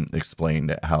and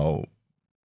explained how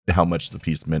much the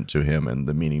piece meant to him and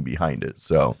the meaning behind it.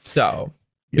 So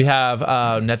we have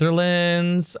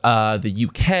Netherlands, the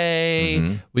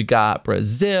UK, we got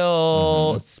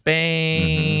Brazil,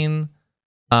 Spain.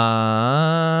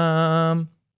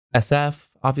 SF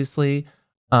obviously.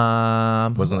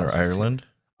 Wasn't there Ireland?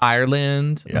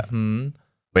 Ireland. Yeah.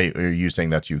 Wait, are you saying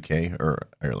that's UK or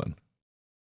Ireland?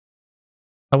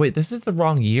 Oh wait, this is the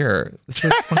wrong year. This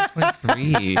is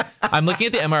 2023. I'm looking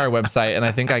at the MIR website and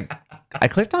I think I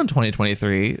clicked on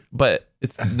 2023, but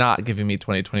it's not giving me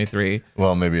 2023.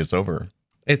 Well, maybe it's over.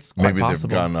 It's quite maybe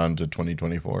possible. They've gone on to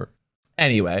 2024.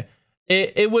 Anyway.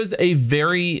 It was a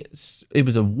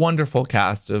wonderful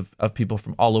cast of people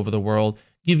from all over the world,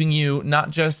 giving you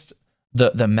not just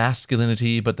the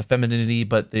masculinity, but the femininity,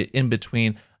 but the in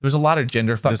between. There was a lot of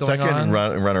gender fuck going on. The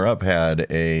second runner-up had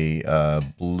a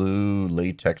blue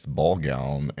latex ball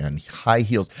gown and high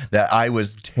heels that I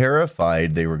was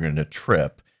terrified they were going to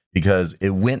trip because it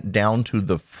went down to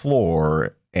the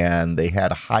floor and they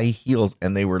had high heels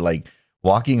and they were like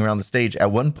walking around the stage,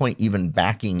 at one point even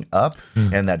backing up,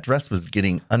 and that dress was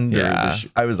getting under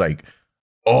I was like,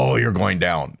 oh, you're going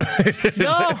down.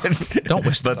 No, don't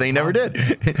wish that. But they never did.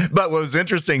 But what was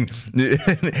interesting,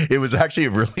 it was actually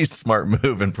a really smart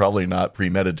move and probably not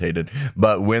premeditated.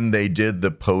 But when they did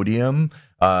the podium,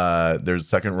 there's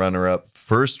second runner-up,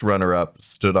 first runner-up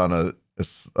stood on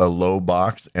a low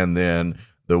box, and then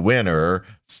the winner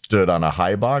stood on a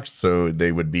high box, so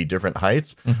they would be different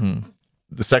heights.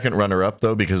 The second runner-up,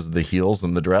 though, because of the heels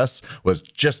and the dress, was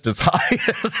just as high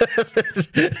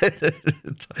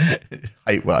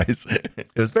height-wise. It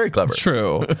was very clever.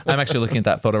 True. I'm actually looking at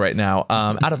that photo right now.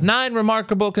 Out of 9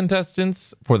 remarkable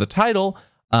contestants for the title,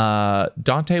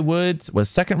 Dante Woods was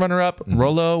second runner-up,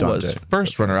 Rolo was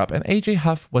first runner-up, and AJ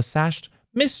Huff was sashed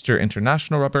Mr.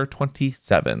 International Rubber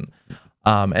 27.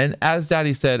 And as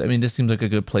Daddy said, I mean, this seems like a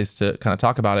good place to kind of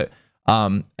talk about it.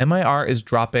 MIR is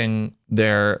dropping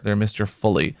their Mr.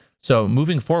 fully. So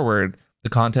moving forward, the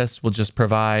contest will just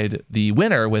provide the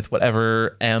winner with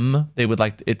whatever M they would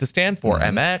like it to stand for.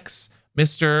 MX,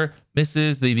 Mr.,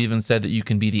 Mrs. They've even said that you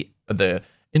can be the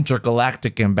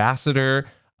intergalactic ambassador.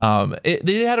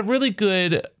 They had a really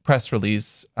good press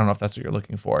release. I don't know if that's what you're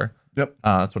looking for. Yep.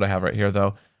 That's what I have right here,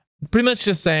 though. Pretty much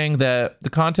just saying that the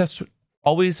contest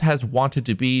always has wanted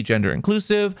to be gender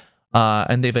inclusive.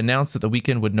 And they've announced that the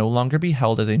weekend would no longer be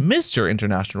held as a Mr.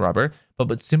 International Rubber, but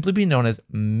would simply be known as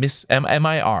Miss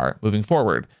MIR moving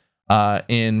forward.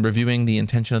 In reviewing the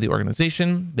intention of the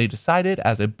organization, they decided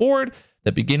as a board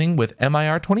that beginning with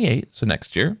MIR 28, so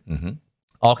next year,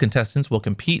 all contestants will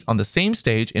compete on the same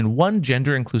stage in one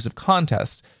gender inclusive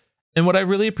contest. And what I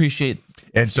really appreciate.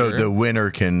 And so the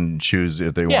winner can choose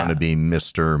if they want to be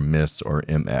Mr., Miss, or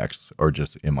MX, or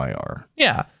just MIR.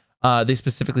 Yeah. They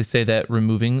specifically say that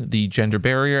removing the gender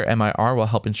barrier, MIR, will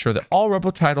help ensure that all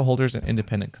Rebel title holders and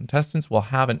independent contestants will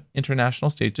have an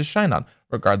international stage to shine on,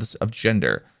 regardless of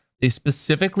gender. They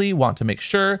specifically want to make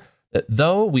sure that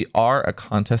though we are a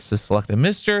contest to select a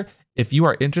Mr., if you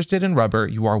are interested in rubber,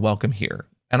 you are welcome here.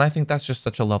 And I think that's just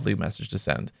such a lovely message to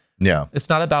send. Yeah. It's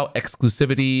not about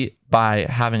exclusivity by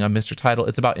having a Mr. title.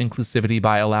 It's about inclusivity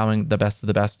by allowing the best of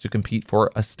the best to compete for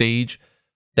a stage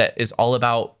that is all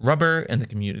about rubber and the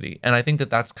community. And I think that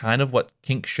that's kind of what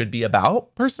kink should be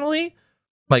about, personally.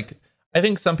 Like, I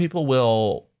think some people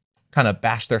will kind of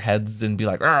bash their heads and be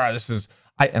like, I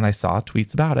saw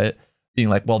tweets about it being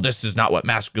like, well, this is not what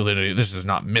masculinity, this is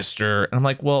not Mr. And I'm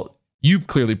like, well, you've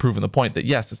clearly proven the point that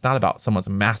yes, it's not about someone's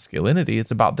masculinity.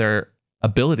 It's about their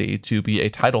ability to be a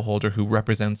title holder who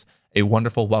represents a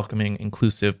wonderful, welcoming,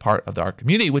 inclusive part of our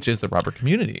community, which is the rubber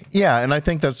community. Yeah, and I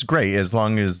think that's great as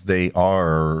long as they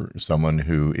are someone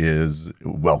who is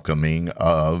welcoming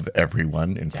of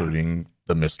everyone, including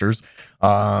the misters.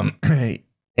 And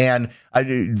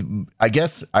I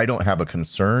guess I don't have a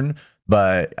concern,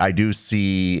 but I do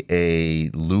see a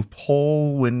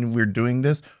loophole when we're doing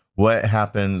this. What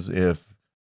happens if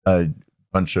a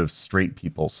bunch of straight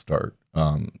people start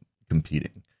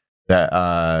competing?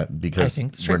 That because I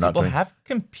think straight people have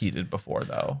competed before,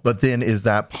 though. But then, is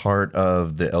that part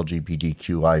of the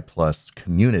LGBTQI plus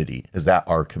community? Is that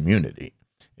our community?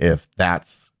 If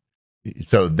that's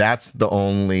so, that's the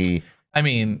only. I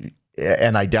mean,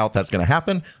 and I doubt that's going to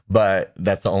happen. But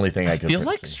that's the only thing I can feel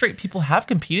like straight people have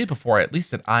competed before, at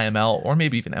least at IML or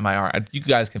maybe even MIR. You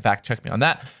guys can fact check me on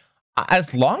that.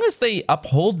 As long as they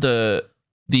uphold the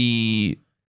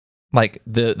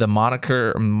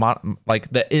moniker,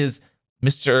 like that is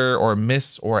Mr. or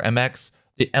Miss or MX,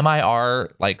 the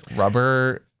MIR like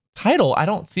rubber title, I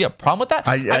don't see a problem with that.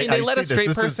 I mean, they let a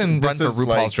straight person run for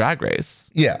RuPaul's Drag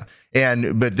Race. Yeah,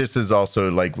 but this is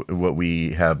also like what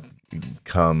we have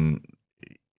come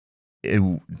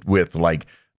with, like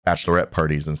bachelorette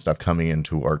parties and stuff coming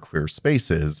into our queer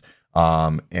spaces,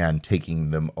 and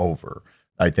taking them over.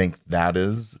 I think that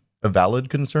is a valid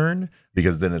concern,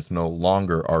 because then it's no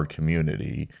longer our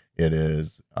community. It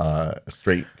is a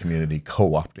straight community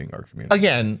co-opting our community.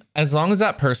 Again, as long as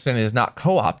that person is not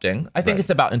co-opting, I think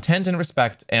it's about intent and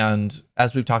respect. And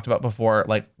as we've talked about before,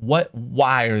 like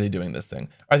why are they doing this thing?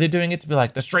 Are they doing it to be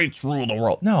like the straights rule the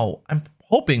world? No, I'm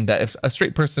hoping that if a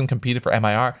straight person competed for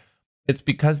MIR, it's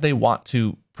because they want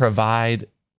to provide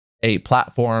a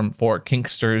platform for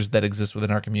kinksters that exist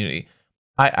within our community.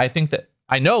 I think that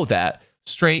I know that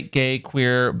straight, gay,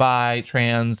 queer, bi,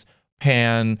 trans,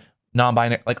 pan,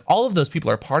 non-binary, like all of those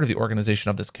people are part of the organization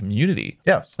of this community.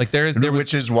 Yes. Like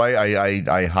which is why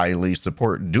I highly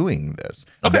support doing this.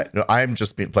 Okay. I'm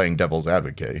just playing devil's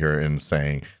advocate here and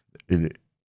saying,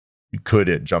 could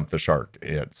it jump the shark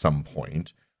at some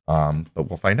point? But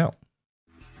we'll find out.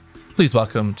 Please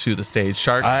welcome to the stage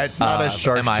Sharks. It's not a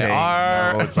Shark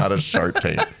Tank. No, it's not a Shark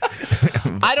Tank.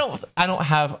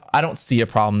 I don't see a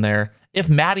problem there. If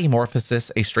Maddie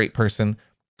Morphosis, a straight person,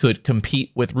 could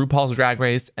compete with RuPaul's Drag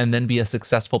Race and then be a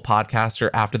successful podcaster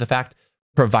after the fact,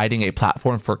 providing a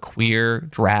platform for queer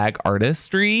drag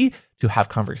artistry to have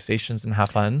conversations and have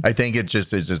fun. I think it's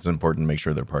just important to make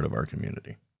sure they're part of our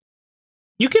community.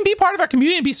 You can be part of our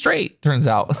community and be straight, turns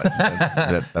out.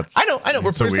 That's, I know.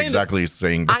 We're saying exactly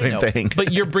saying the same thing.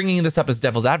 But you're bringing this up as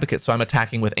devil's advocate, so I'm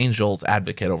attacking with Angel's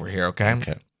advocate over here, okay?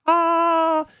 Okay.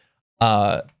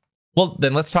 Well,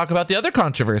 then let's talk about the other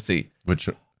controversy. Which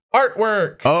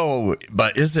artwork. Oh,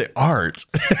 but is it art?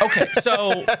 Okay,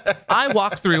 so I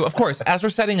walk through, of course, as we're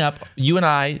setting up, you and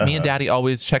I, me and Daddy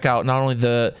always check out not only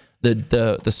the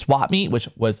swap meet, which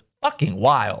was fucking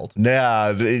wild.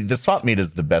 Yeah, the swap meet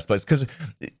is the best place because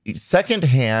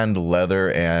secondhand leather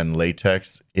and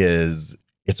latex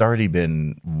it's already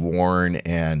been worn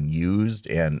and used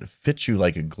and fits you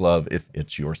like a glove if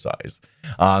it's your size.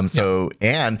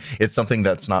 And it's something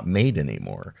that's not made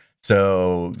anymore.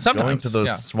 So sometimes, going to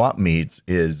those swap meets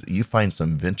is you find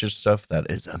some vintage stuff that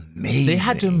is amazing. They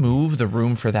had to move the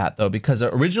room for that though, because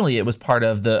originally it was part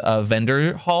of the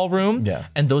vendor hall room. Yeah.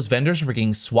 And those vendors were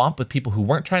getting swamped with people who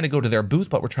weren't trying to go to their booth,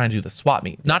 but were trying to do the swap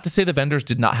meet. Not to say the vendors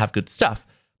did not have good stuff,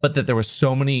 but that there were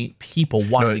so many people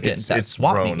wanting to get into that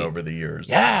swap meet. It's grown over the years.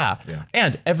 Yeah.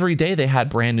 And every day they had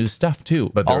brand new stuff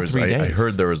too. But all 3 days. I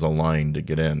heard there was a line to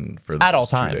get in for at all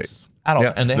 2 times. days.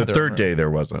 And the third day there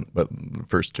wasn't, but the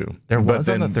first two. There was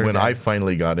on the third day. When I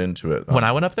finally got into it. When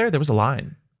I went up there was a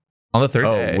line. On the third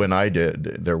day. Oh, when I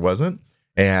did, there wasn't.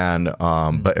 And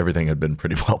but everything had been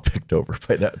pretty well picked over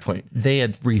by that point. They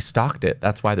had restocked it.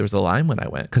 That's why there was a line when I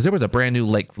went. Because there was a brand new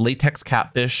like latex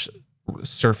catfish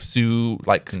surf suit.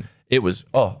 It was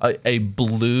a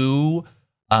blue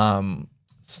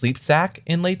sleep sack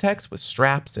in latex with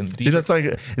straps and see, that's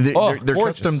like they're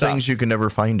custom things you can never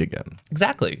find again.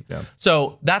 Exactly. Yeah.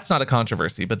 So that's not a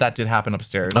controversy, but that did happen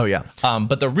upstairs. Oh yeah.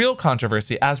 But the real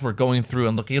controversy, as we're going through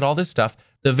and looking at all this stuff,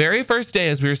 the very first day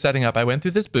as we were setting up, I went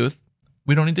through this booth.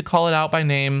 We don't need to call it out by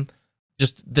name.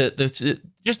 Just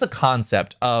the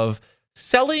concept of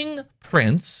selling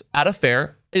prints at a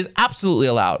fair is absolutely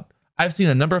allowed. I've seen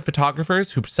a number of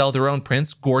photographers who sell their own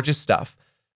prints, gorgeous stuff.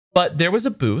 But there was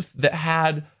a booth that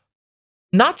had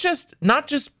not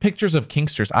just pictures of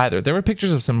kinksters either. There were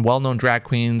pictures of some well-known drag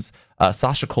queens.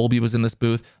 Sasha Colby was in this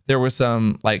booth. There was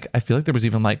some, like, I feel like there was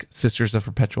even like Sisters of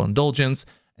Perpetual Indulgence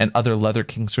and other leather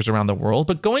kinksters around the world.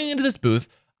 But going into this booth,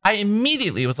 I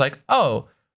immediately was like, oh,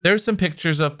 there's some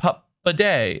pictures of Pup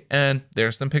Bidet, and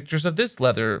there's some pictures of this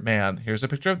leather man. Here's a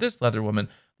picture of this leather woman.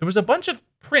 There was a bunch of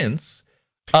prints.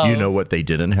 You know what they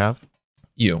didn't have?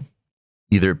 You.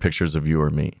 Either pictures of you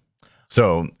or me.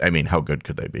 So, I mean, how good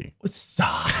could they be?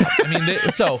 Stop. I mean,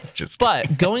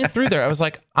 but going through there, I was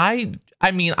like, I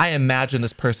imagine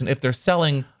this person, if they're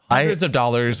selling hundreds of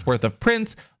dollars worth of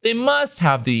prints, they must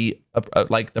have the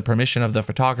the permission of the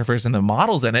photographers and the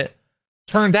models in it.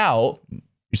 Turned out.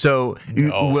 So,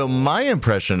 No. well, my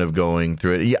impression of going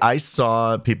through it, I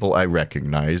saw people I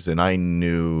recognized, and I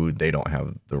knew they don't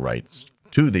have the rights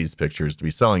to these pictures to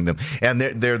be selling them, and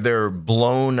they're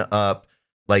blown up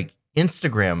like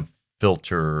Instagram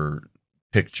filter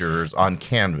pictures on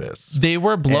canvas. They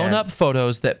were blown up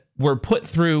photos that were put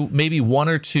through maybe one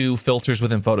or two filters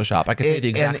within Photoshop. I can say the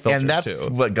exact filters and that's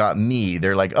too. what got me.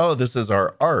 They're like, "Oh, this is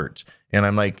our art," and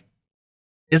I'm like,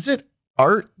 "Is it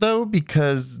art though?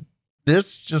 Because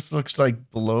this just looks like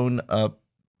blown up,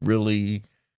 really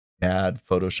bad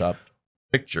Photoshopped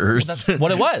pictures." Well, that's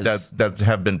what it was. that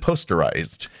have been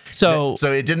posterized. So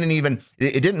it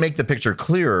didn't make the picture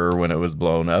clearer when it was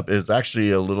blown up. It's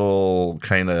actually a little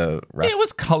kind of it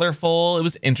was colorful. It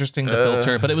was interesting to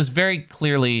filter, but it was very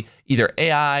clearly either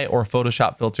AI or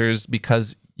Photoshop filters,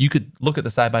 because you could look at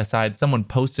the side by side. Someone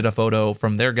posted a photo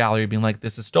from their gallery being like,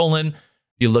 "This is stolen."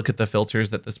 You look at the filters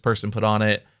that this person put on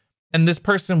it, and this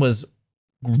person was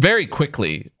very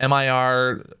quickly,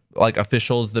 MIR like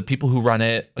officials, the people who run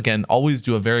it, again, always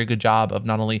do a very good job of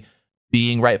not only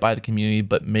being right by the community,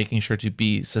 but making sure to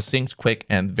be succinct, quick,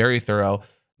 and very thorough.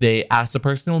 They asked the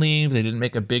person to leave. They didn't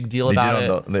make a big deal about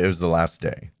it. It was the last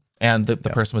day. And the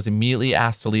person was immediately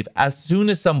asked to leave as soon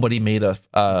as somebody made a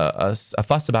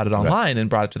fuss about it online and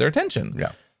brought it to their attention.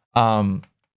 Yeah.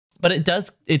 But it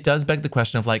does beg the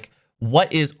question of like,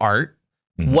 what is art?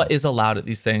 Mm-hmm. What is allowed at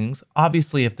these things?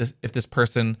 Obviously, if this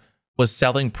person was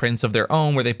selling prints of their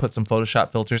own where they put some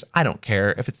Photoshop filters, I don't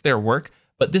care if it's their work.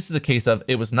 But this is a case of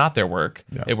it was not their work.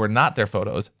 Yeah. It were not their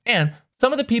photos. And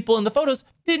some of the people in the photos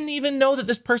didn't even know that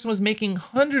this person was making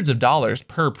hundreds of dollars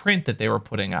per print that they were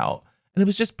putting out. And it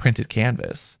was just printed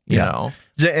canvas, you know?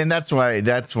 And that's why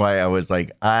I was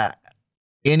like,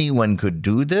 anyone could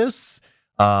do this.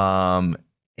 And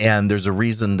there's a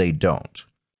reason they don't.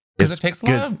 Because it takes a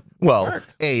lot of work.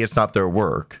 A, it's not their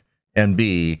work. And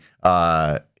B,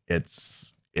 it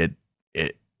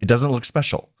doesn't look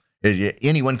special.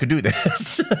 Anyone could do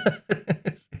this.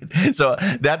 So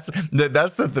that's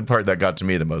the part that got to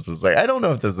me the most, was like, I don't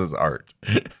know if this is art.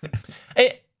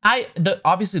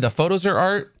 Obviously the photos are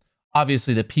art.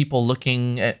 Obviously the people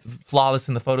looking at flawless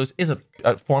in the photos is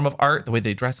a form of art, the way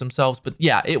they dress themselves. But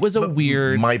yeah, it was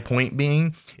weird. My point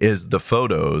being is the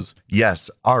photos, yes,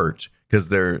 art, because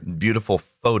they're beautiful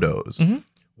photos. Mm-hmm.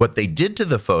 What they did to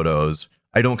the photos,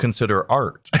 I don't consider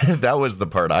art. That was the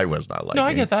part I was not liking. No,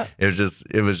 I get that.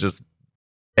 It was just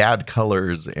bad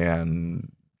colors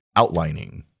and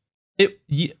outlining.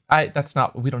 That's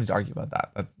not. We don't need to argue about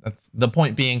that. That's the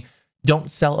point being.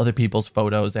 Don't sell other people's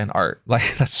photos and art.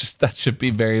 Like that should be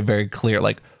very, very clear.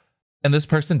 Like, and this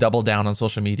person doubled down on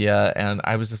social media, and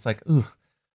I was just like, ooh,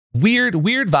 weird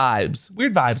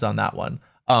vibes on that one.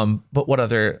 But are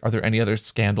there any other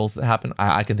scandals that happened?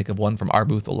 I can think of one from our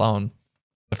booth alone.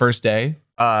 The first day.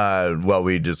 Well,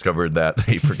 we discovered that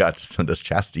they forgot to send us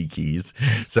chastity keys.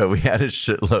 So we had a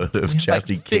shitload of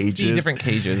chastity like 50 cages. Different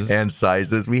cages. And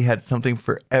sizes. We had something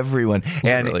for everyone.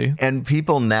 And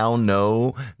people now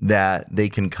know that they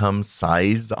can come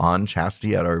size on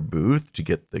chastity at our booth to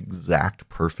get the exact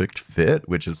perfect fit,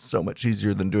 which is so much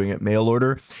easier than doing it mail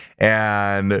order.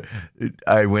 And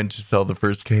I went to sell the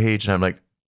first cage, and I'm like,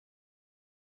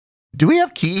 do we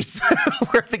have keys?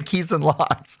 Where are the keys and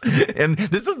locks? And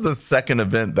this is the second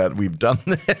event that we've done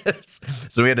this.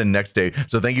 So we had a next day.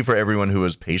 So thank you for everyone who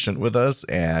was patient with us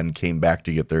and came back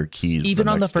to get their keys. Even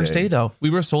on the first day, though, we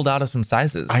were sold out of some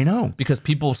sizes. I know. Because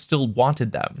people still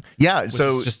wanted them. Yeah.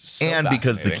 So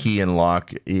because the key and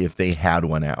lock, if they had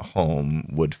one at home,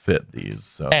 would fit these.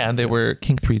 So and they were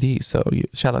Kink 3D. So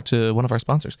shout out to one of our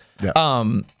sponsors. Yeah.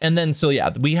 And then,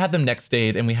 we had them next day,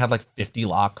 and we had like 50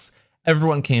 locks.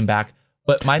 Everyone came back,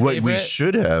 but my favorite... We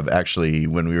should have actually,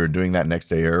 when we were doing that next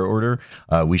day air order,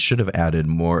 we should have added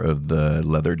more of the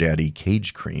Leather Daddy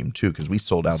cage cream too, because we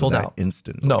sold out of that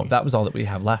instantly. No, that was all that we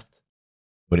have left.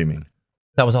 What do you mean?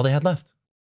 That was all they had left.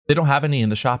 They don't have any in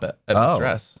the shop at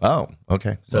Mistress. Oh,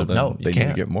 okay. So well, no, they need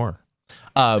to get more.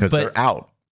 But they're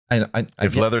out. I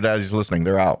If get- Leather Daddy's listening,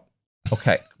 they're out.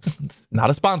 okay, not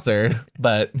a sponsor,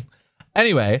 but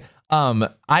anyway,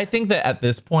 I think that at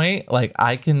this point, like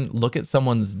I can look at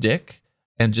someone's dick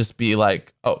and just be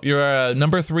like, oh, you're a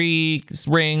number 3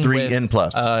 ring, 3 with, in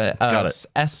plus. Got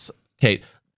it. Okay,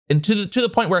 and to the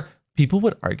point where people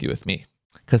would argue with me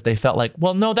because they felt like,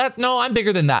 well, no, I'm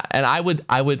bigger than that, and I would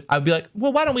be like,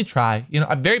 well, why don't we try? You know,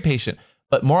 I'm very patient,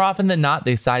 but more often than not,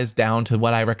 they size down to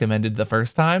what I recommended the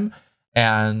first time,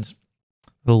 and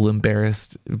little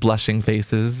embarrassed, blushing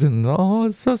faces, and oh,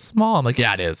 it's so small. I'm like,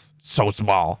 yeah, it is so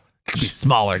small. It could be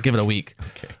smaller. Give it a week.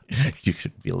 Okay. You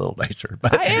could be a little nicer,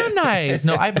 but I am nice.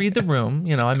 No, I read the room.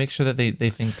 You know, I make sure that they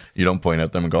think, you don't point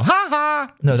at them and go, ha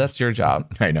ha. no, that's your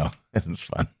job. I know. It's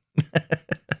fun.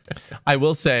 I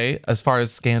will say, as far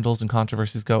as scandals and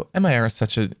controversies go, MIR is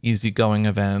such an easygoing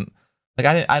event.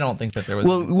 Like I don't think that there was.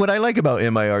 Well, what I like about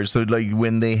MIR, so like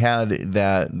when they had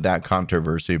that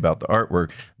controversy about the artwork,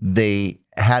 they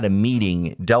had a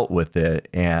meeting, dealt with it,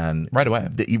 and right away.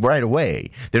 Right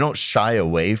away. They don't shy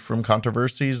away from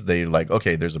controversies. They like,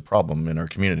 okay, there's a problem in our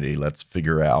community. Let's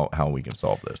figure out how we can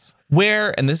solve this.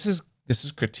 Where, and this is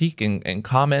critique and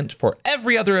comment for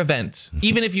every other event,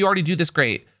 even if you already do this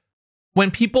great. When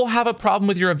people have a problem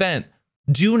with your event,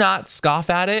 do not scoff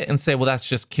at it and say, well, that's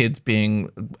just kids being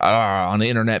on the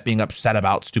internet being upset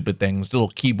about stupid things, little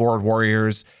keyboard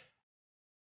warriors.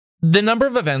 The number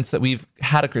of events that we've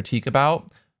had a critique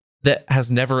about that has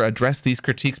never addressed these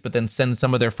critiques, but then send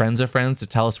some of their friends of friends to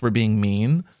tell us we're being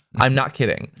mean. I'm not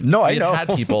kidding. No, I We've know. had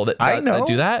people that, I know. that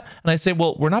do that. And I say,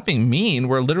 well, we're not being mean.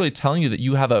 We're literally telling you that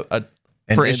you have An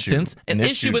for issue. instance, an An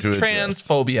issue issue with to address.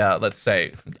 transphobia, let's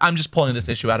say. I'm just pulling this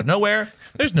issue out of nowhere.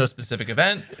 There's no specific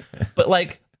event. But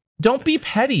like, don't be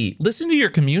petty. Listen to your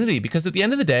community, because at the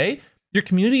end of the day, your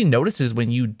community notices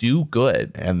when you do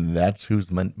good. And that's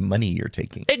whose money you're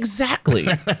taking. Exactly.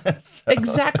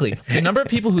 Exactly. The number of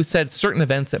people who said certain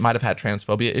events that might have had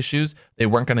transphobia issues, they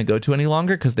weren't going to go to any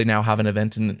longer because they now have an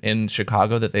event in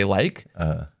Chicago that they like.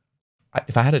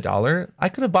 If I had $1, I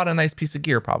could have bought a nice piece of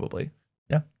gear probably.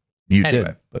 You Anyway.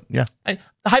 did, but yeah.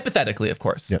 Hypothetically, of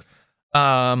course. Yes.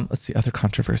 Let's see, other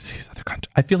controversies.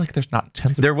 I feel like there's not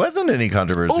tons of. There wasn't any Oh,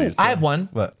 controversies. I have one.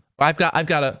 What? I've got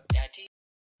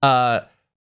a.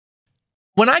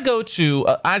 When I go to,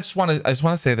 I just want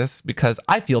to say this because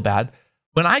I feel bad.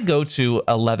 When I go to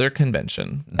a leather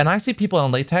convention and I see people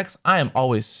in latex, I am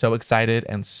always so excited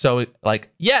and so like,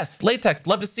 yes, latex,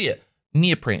 love to see it.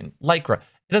 Neoprene, lycra.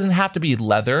 It doesn't have to be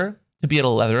leather to be at a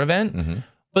leather event, Mm-hmm.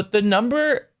 but the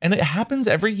number, and it happens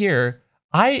every year.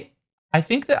 I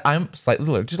think that I'm slightly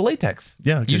allergic to latex.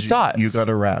 Yeah, 'cause you saw it. You got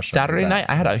a rash. on Saturday your night,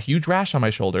 back. I had a huge rash on my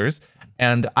shoulders,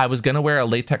 and I was gonna wear a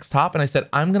latex top, and I said,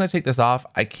 I'm gonna take this off.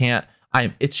 I can't.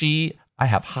 I'm itchy. I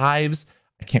have hives.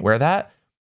 I can't wear that.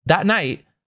 That night,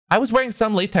 I was wearing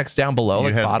some latex down below,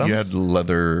 like bottoms. You had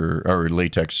leather or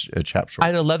latex chap shorts. I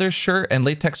had a leather shirt and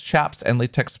latex chaps and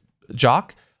latex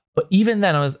jock. But even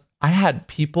then, I had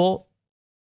people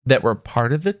that were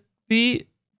part of the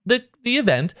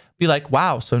event be like,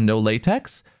 wow, so no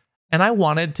latex. And I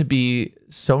wanted to be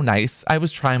so nice. I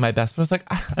was trying my best, but I was like,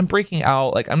 I'm breaking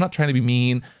out. Like, I'm not trying to be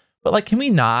mean, but like, can we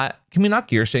not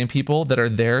gear shame people that are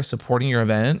there supporting your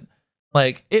event?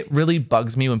 Like, it really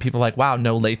bugs me when people are like, wow,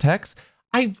 no latex.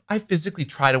 I physically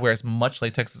try to wear as much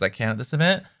latex as I can at this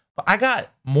event, but I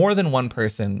got more than one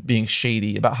person being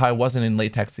shady about how I wasn't in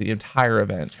latex the entire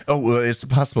event. Oh, well, it's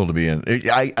possible to be in.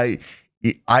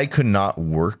 I could not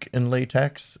work in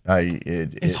latex.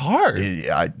 It's hard.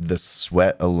 The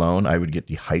sweat alone, I would get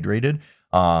dehydrated.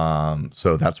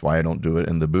 So that's why I don't do it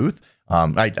in the booth.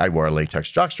 I wore a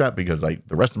latex jockstrap because the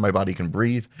rest of my body can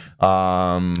breathe.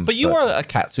 But you wore a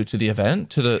catsuit to the event,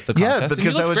 to the contest. Yeah, and you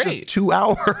because that looked was great. just 2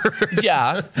 hours.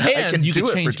 Yeah, and you do could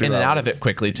it for change 2 in and out of hours. it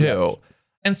quickly too. Yes.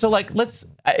 And so, like,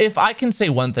 if I can say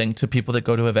one thing to people that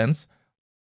go to events,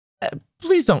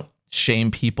 please don't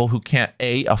shame people who can't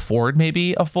afford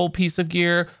maybe a full piece of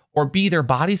gear, or B, their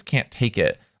bodies can't take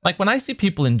it. Like when I see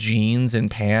people in jeans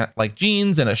and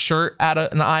jeans and a shirt at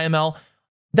an IML,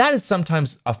 that is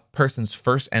sometimes a person's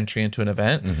first entry into an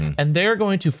event, Mhm. and they're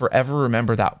going to forever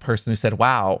remember that person who said,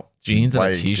 "Wow, jeans and Why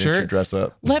a didn't you t-shirt." dress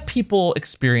up. Let people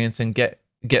experience and get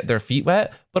their feet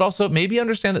wet, but also maybe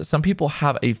understand that some people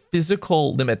have a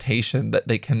physical limitation that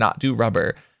they cannot do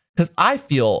rubber. Because I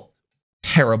feel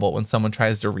terrible when someone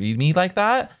tries to read me like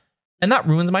that, and that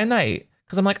ruins my night.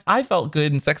 Because I'm like, I felt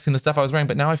good and sexy in the stuff I was wearing,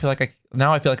 but now I feel like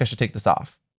I should take this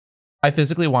off. I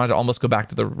physically wanted to almost go back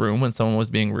to the room when someone was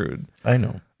being rude. I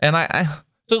know. And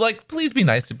so like, please be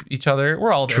nice to each other.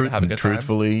 We're all there to have a good time.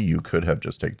 Truthfully, you could have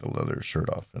just taken the leather shirt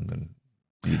off and then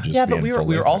you just Yeah, be but in we full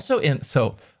were latex. also in.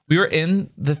 So We were in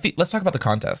let's talk about the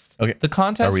contest. Okay. The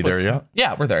contest. Are we there yet?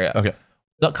 Yeah, we're there yet. Okay.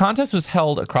 The contest was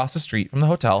held across the street from the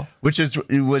hotel.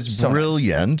 It was So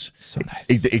brilliant. So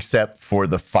nice. Except for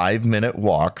the 5-minute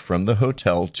walk from the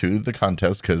hotel to the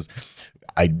contest, because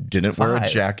I didn't wear a 5.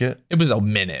 jacket. It was a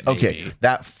minute. Okay, maybe.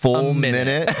 that full A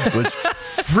minute. minute was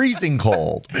freezing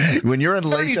cold. When you're in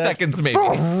 30 latex, seconds maybe.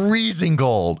 freezing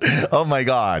cold. Oh my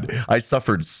God, I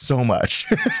suffered so much.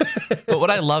 But what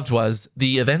I loved was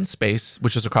the event space,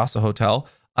 which was across the hotel,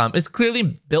 is clearly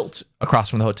built across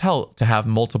from the hotel to have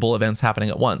multiple events happening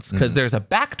at once, because there's a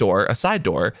back door, a side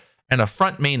door, and a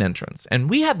front main entrance. And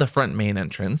we had the front main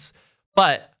entrance,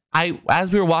 but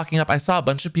as we were walking up, I saw a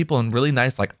bunch of people in really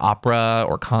nice like opera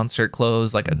or concert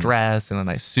clothes, like a dress and a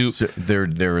nice suit. So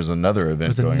there was another event. It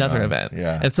was going another on. event.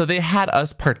 Yeah. And so they had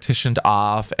us partitioned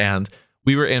off, and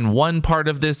we were in one part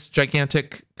of this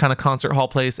gigantic kind of concert hall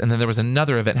place, and then there was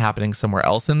another event happening somewhere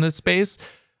else in this space.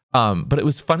 But it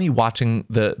was funny watching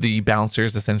the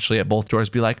bouncers essentially at both doors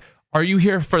be like, "Are you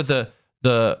here for the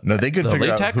No, they could the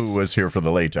figure latex?" out who was here for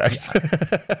the latex.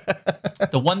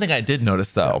 The one thing I did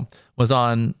notice though was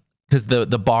because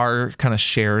the bar kind of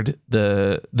shared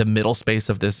the middle space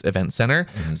of this event center,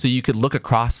 so you could look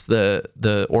across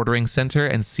the ordering center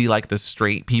and see like the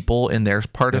straight people in their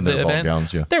part of the their ball event.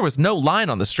 gowns, yeah. There was no line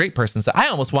on the straight person, so I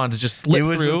almost wanted to just slip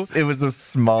through. It was a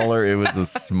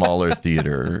smaller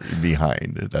theater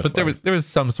behind. That's But there was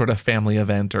some sort of family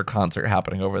event or concert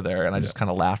happening over there, and I just kind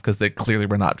of laughed because they clearly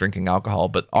were not drinking alcohol.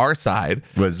 But our side,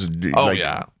 was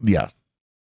yeah.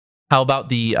 How about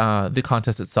the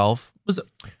contest itself?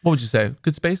 What would you say?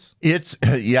 Good space? It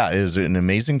is an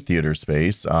amazing theater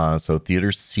space. So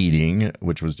theater seating,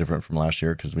 which was different from last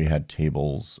year because we had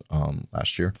tables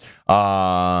last year.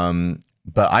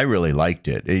 But I really liked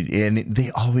it. And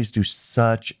they always do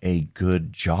such a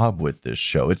good job with this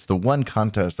show. It's the one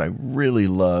contest I really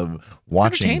love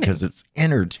watching because it's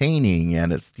entertaining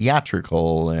and it's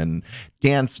theatrical and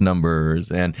dance numbers.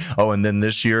 And then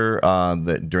this year,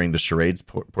 during the charades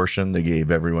portion, they gave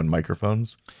everyone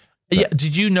microphones. Yeah.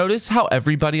 Did you notice how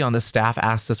everybody on the staff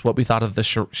asked us what we thought of the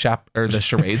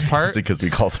charades part? Is it because we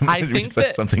called them? We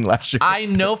said something last year. I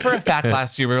know for a fact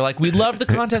last year we were like, we loved the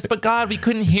contest, but God, we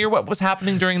couldn't hear what was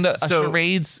happening during the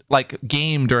charades like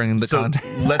game during the contest.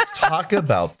 Let's talk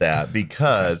about that,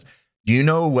 because do you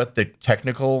know what the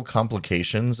technical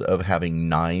complications of having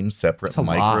 9 separate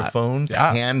microphones,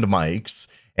 hand mics,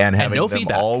 and having them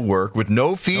feedback. all work with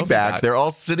no feedback? They're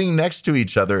all sitting next to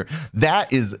each other.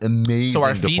 That is amazing. So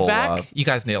our to pull feedback, off. you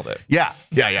guys nailed it. Yeah.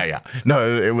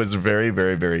 No, it was very,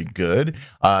 very, very good.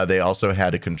 They also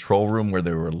had a control room where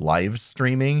they were live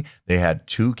streaming. They had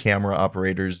 2 camera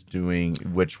operators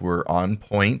which were on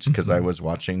point, because I was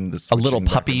watching a little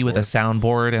puppy with a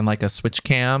soundboard and like a switch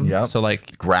cam. Yeah. So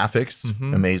like graphics,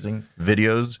 amazing.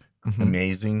 Videos,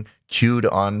 amazing. Cued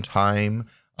on time.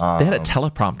 They had a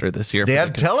teleprompter this year. They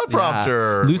had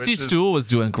teleprompter. Yeah. Lucy Stool was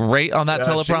doing great on that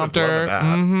teleprompter.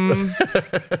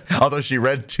 Although she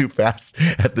read too fast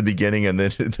at the beginning, and then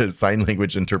the sign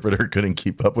language interpreter couldn't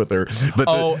keep up with her. But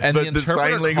the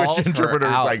sign language interpreter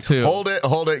was like, too. hold it,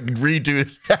 redo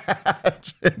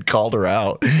that, and called her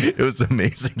out. It was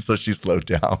amazing. So she slowed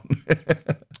down.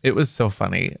 It was so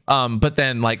funny. But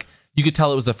then like, you could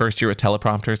tell it was the first year with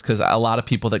teleprompters, because a lot of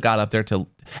people that got up there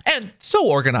and so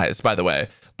organized, by the way.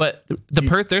 But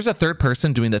there's a third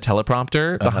person doing the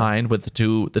teleprompter behind with the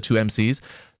two MCs.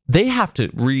 They have to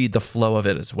read the flow of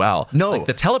it as well. No, like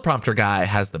the teleprompter guy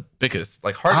has the biggest,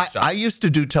 hardest job. I used to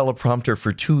do teleprompter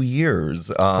for 2 years.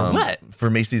 For what? For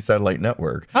Macy's Satellite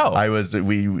Network. Oh,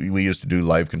 we used to do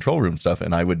live control room stuff,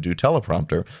 and I would do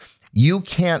teleprompter. You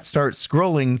can't start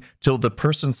scrolling till the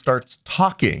person starts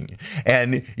talking,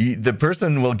 and the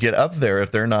person will get up there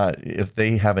if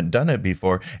they haven't done it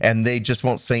before, and they just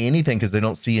won't say anything because they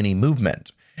don't see any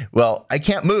movement. Well, I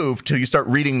can't move till you start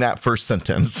reading that first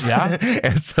sentence. Yeah.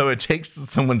 And so it takes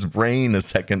someone's brain a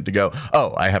second to go,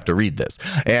 oh, I have to read this.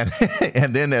 And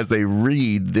then as they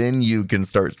read, then you can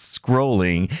start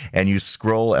scrolling, and you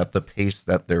scroll at the pace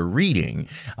that they're reading.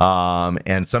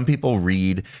 And some people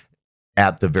read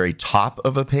at the very top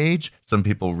of a page, some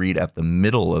people read at the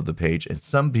middle of the page, and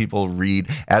some people read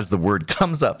as the word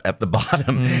comes up at the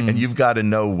bottom. And you've got to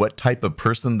know what type of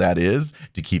person that is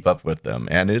to keep up with them.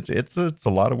 And it's a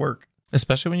lot of work,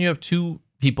 especially when you have 2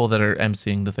 people that are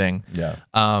emceeing the thing. Yeah.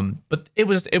 But it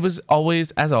was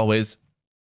always, as always,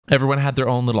 everyone had their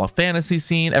own little fantasy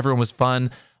scene. Everyone was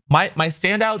fun. My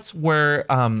standouts were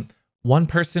one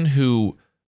person who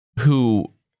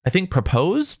I think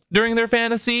proposed during their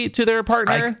fantasy to their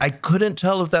partner. I couldn't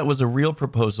tell if that was a real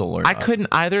proposal or not. I couldn't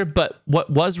either, but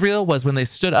what was real was when they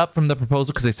stood up from the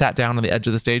proposal, because they sat down on the edge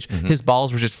of the stage, his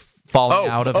balls were just falling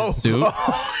out of his suit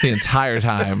the entire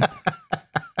time.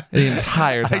 The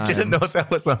entire time. I didn't know if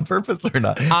that was on purpose or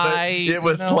not. It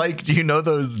was like, do you know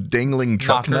those dangling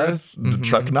truck nuts? The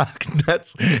truck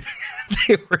nuts?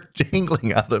 They were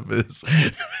dangling out of his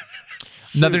suit.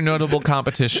 Another notable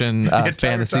competition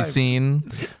fantasy scene.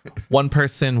 One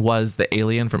person was the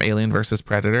alien from Alien versus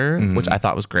Predator, which I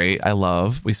thought was great. I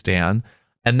love. We stan.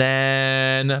 And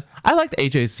then I liked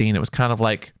AJ's scene. It was kind of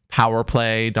like power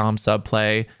play, dom sub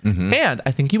play. And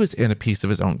I think he was in a piece of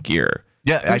his own gear.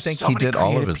 Yeah, There's I think he did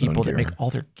all of his people own gear. that make all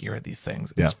their gear at these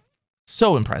things. It's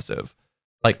so impressive.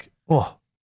 Like, oh.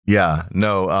 Yeah,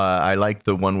 no, I like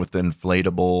the one with the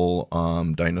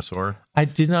inflatable dinosaur. I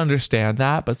didn't understand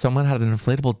that, but someone had an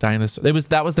inflatable dinosaur.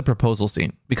 That was the proposal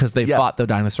scene because they fought the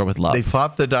dinosaur with love. They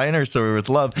fought the dinosaur with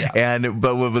love. Yeah.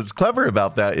 But what was clever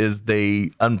about that is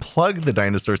they unplugged the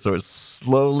dinosaur so it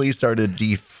slowly started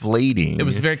deflating. It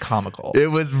was very comical. It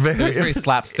was very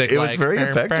slapstick. It was very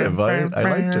effective. I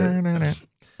liked it.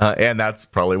 And that's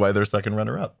probably why they're second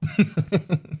runner-up.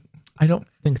 I don't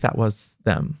think that was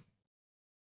them.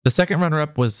 The second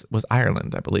runner-up was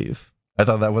Ireland, I believe. I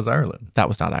thought that was Ireland. That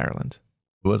was not Ireland.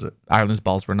 Who was it? Ireland's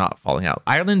balls were not falling out.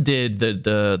 Ireland did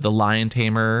the lion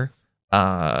tamer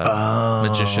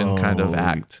magician kind of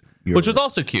act, which was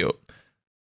also cute.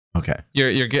 Okay.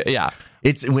 You're good. Yeah.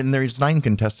 It's when there's 9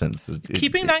 contestants.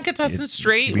 Keeping 9 contestants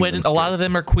straight when a lot of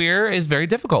them are queer is very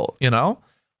difficult, you know?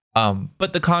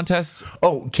 But the contest.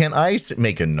 Oh, can I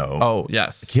make a note? Oh,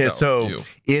 yes. Yeah. So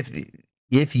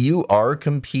if you are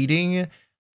competing,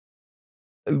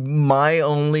 my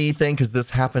only thing, because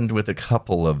this happened with a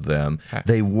couple of them,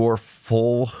 they wore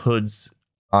full hoods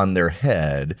on their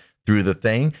head through the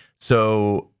thing.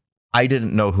 So I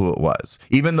didn't know who it was.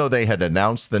 Even though they had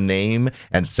announced the name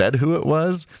and said who it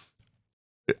was,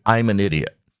 I'm an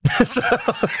idiot. So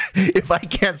if I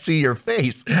can't see your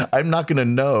face, I'm not going to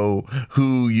know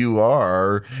who you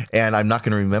are, and I'm not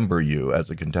going to remember you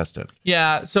as a contestant.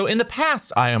 Yeah. So in the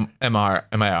past,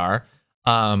 MIR,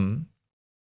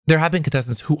 there have been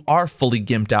contestants who are fully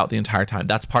gimped out the entire time.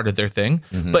 That's part of their thing.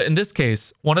 But in this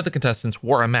case, one of the contestants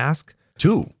wore a mask.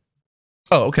 2.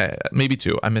 Oh, okay. Maybe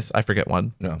 2. I forget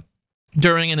one. No.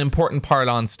 During an important part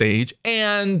on stage,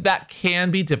 and that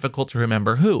can be difficult to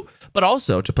remember who. But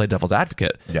also, to play devil's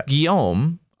advocate,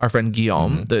 Guillaume, our friend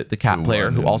Guillaume, the cat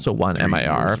player who also won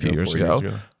MIR a few years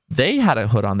ago, they had a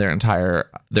hood on their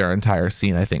entire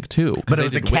scene, I think, too. But it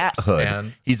was a cat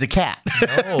hood. He's a cat.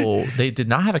 No, they did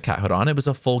not have a cat hood on. It was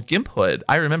a full gimp hood.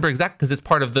 I remember exactly because it's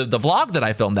part of the vlog that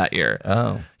I filmed that year.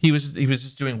 Oh, he was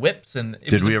just doing whips and.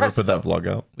 Did we ever put that vlog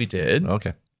out? We did.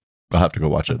 Okay, I'll have to go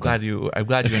watch it. I'm glad you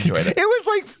enjoyed it. It was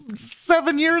like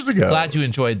 7 years ago. Glad you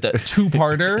enjoyed the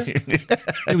 2-parter.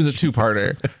 It was a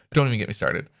 2-parter. Don't even get me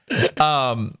started.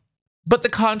 But the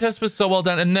contest was so well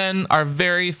done. And then our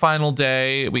very final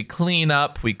day, we clean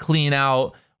up, we clean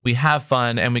out, we have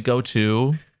fun, and we go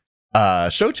to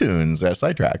show tunes at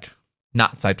Sidetrack.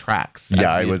 Not Sidetracks.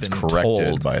 Yeah, I was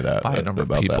corrected by that. By a number of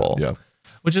people. That, yeah.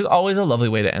 Which is always a lovely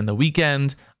way to end the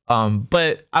weekend.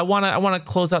 But I wanna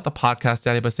close out the podcast,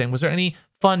 Daddy, by saying, was there any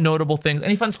fun, notable things,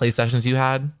 any fun play sessions you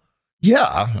had?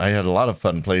 Yeah, I had a lot of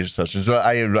fun play sessions. Dad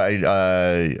the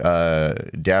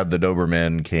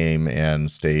Doberman came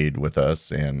and stayed with us,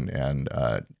 and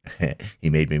he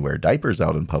made me wear diapers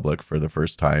out in public for the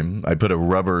first time. I put a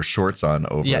rubber shorts on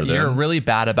over there. Yeah, you're really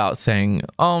bad about saying,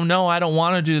 "Oh no, I don't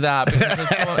want to do that."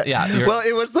 Well,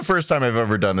 it was the first time I've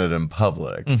ever done it in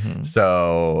public,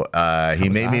 so he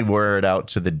made me wear it out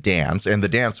to the dance, and the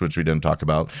dance, which we didn't talk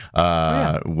about,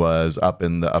 was up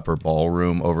in the upper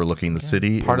ballroom overlooking the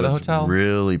city. Part of the hotel.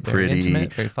 Really Very pretty,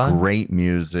 intimate, very fun. Great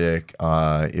music.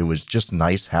 It was just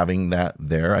nice having that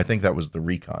there. I think that was the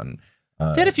Recon.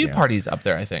 They had a few parties up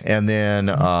there, I think. And then,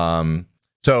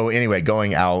 so anyway,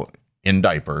 going out in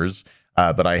diapers,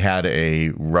 but I had a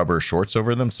rubber shorts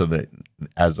over them so that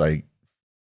as I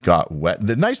got wet,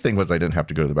 the nice thing was I didn't have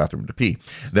to go to the bathroom to pee.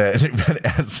 But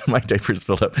as my diapers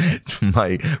filled up,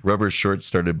 my rubber shorts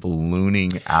started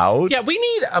ballooning out. Yeah, we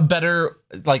need a better,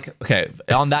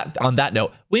 on that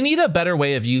note, we need a better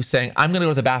way of you saying, I'm going to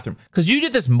go to the bathroom. Because you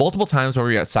did this multiple times where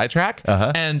we were at Sidetrack.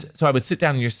 And so I would sit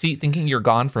down in your seat thinking you're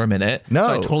gone for a minute. No.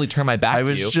 So I totally turned my back to you.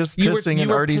 I was just pissing in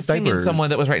Artie's diapers. You were pissing in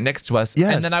someone that was right next to us.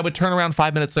 Yes. And then I would turn around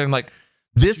 5 minutes later and like,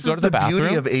 this is the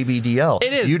beauty of ABDL.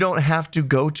 It is. You don't have to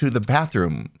go to the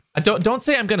bathroom. Don't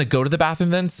say I'm going to go to the bathroom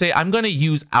then. Say I'm going to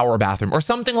use our bathroom or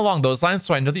something along those lines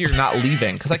so I know that you're not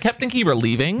leaving. Because I kept thinking you were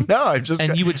leaving. No, I'm just...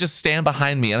 And you would just stand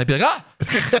behind me and I'd be like, ah!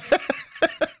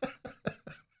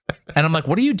 And I'm like,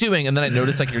 what are you doing? And then I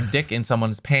noticed like your dick in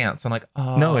someone's pants. I'm like,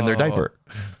 oh. No, in their diaper.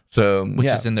 So Which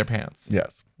is in their pants.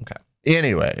 Yes. Okay.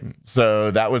 Anyway,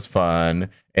 so that was fun.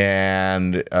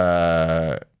 And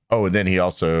and then he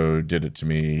also did it to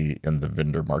me in the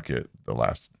vendor market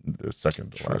the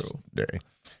second to last day.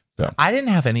 So I didn't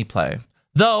have any play,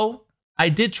 though. I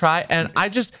did try, and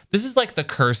this is like the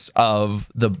curse of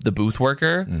the booth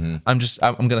worker. Mm-hmm.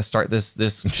 I'm gonna start this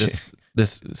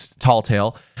tall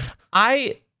tale.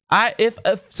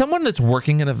 If someone that's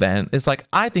working an event is like,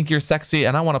 I think you're sexy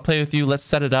and I want to play with you, let's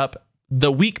set it up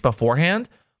the week beforehand.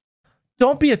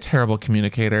 Don't be a terrible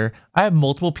communicator. I have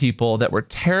multiple people that were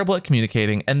terrible at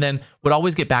communicating and then would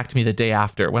always get back to me the day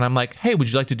after when I'm like, hey, would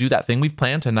you like to do that thing we've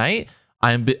planned tonight?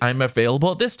 I'm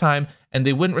available at this time, and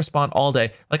they wouldn't respond all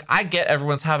day. Like, I get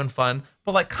everyone's having fun,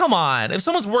 but like, come on, if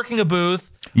someone's working a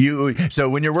booth, so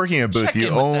when you're working a booth, you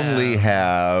only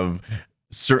have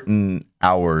certain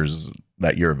hours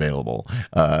that you're available,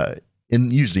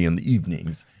 usually in the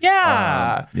evenings.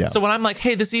 Yeah. Yeah. So when I'm like,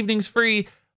 hey, this evening's free,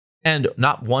 and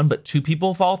not one but two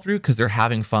people fall through because they're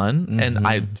having fun, and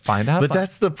I find out. But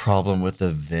that's the problem with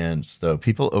events, though.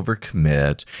 People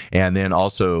overcommit, and then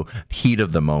also heat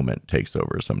of the moment takes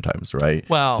over sometimes, right?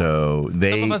 Well, so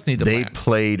some of us need to plan.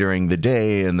 play during the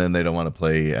day, and then they don't want to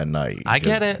play at night. I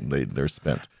get it. They're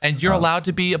spent. And you're allowed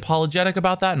to be apologetic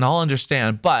about that, and I'll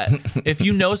understand. But if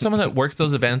you know someone that works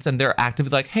those events and they're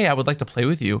actively like, hey, I would like to play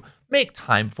with you, make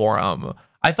time for them.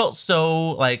 I felt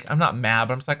so like, I'm not mad,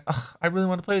 but I'm just like, ugh, I really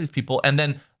want to play with these people. And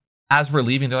then as we're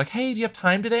leaving, they're like, hey, do you have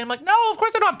time today? I'm like, no, of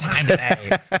course I don't have time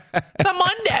today. It's a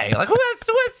Monday. Like, who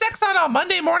has sex on a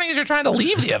Monday morning as you're trying to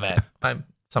leave the event?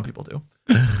 Some people do.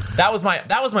 That was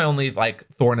my only like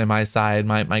thorn in my side.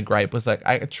 My gripe was like,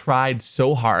 I tried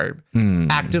so hard,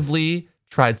 actively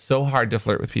tried so hard to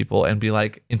flirt with people and be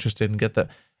like interested and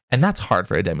and that's hard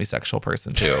for a demisexual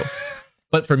person too.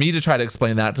 But for me to try to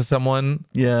explain that to someone,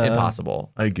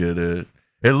 impossible. I get it.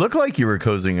 It looked like you were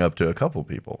cozying up to a couple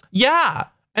people. Yeah.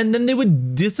 And then they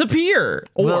would disappear.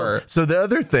 So the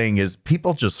other thing is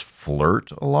people just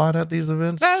flirt a lot at these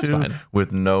events too, fine.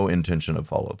 with no intention of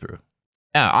follow through.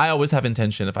 Yeah, I always have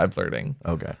intention if I'm flirting.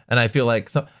 Okay. And I feel like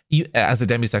as a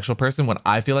demisexual person, when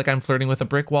I feel like I'm flirting with a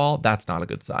brick wall, that's not a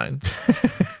good sign.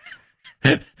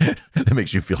 That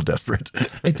makes you feel desperate.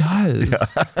 It does. Yeah.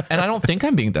 And I don't think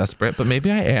I'm being desperate, but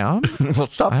maybe I am. Well,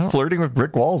 stop flirting with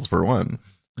brick walls for one.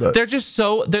 But they're just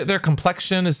their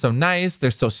complexion is so nice.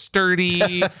 They're so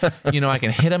sturdy. I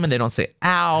can hit them and they don't say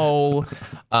ow.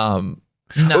 No.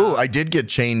 Oh, I did get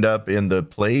chained up in the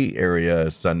play area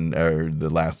the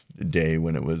last day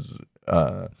when it was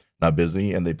not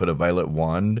busy, and they put a violet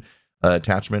wand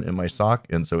attachment in my sock,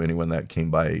 and so anyone that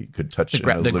came by could touch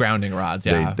the grounding rods.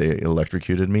 Yeah, they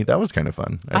electrocuted me. That was kind of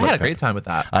fun. I had a great time with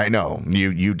that. I know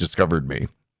you discovered me,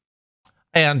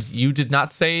 and you did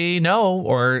not say no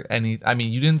or any. I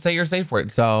mean, you didn't say your safe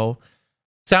word, so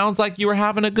sounds like you were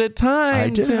having a good time. I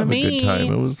did have a good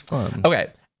time. It was fun. Okay,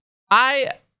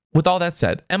 with all that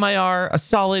said, MIR a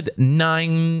solid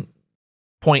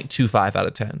 9.25 out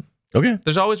of 10. Okay.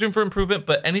 There's always room for improvement,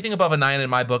 but anything above a 9 in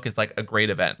my book is like a great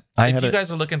event. If you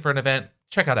guys are looking for an event,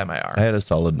 check out MIR. I had a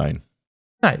solid 9.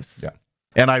 Nice. Yeah.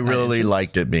 And I really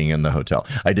liked it being in the hotel.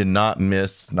 I did not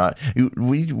miss.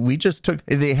 We just took.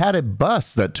 They had a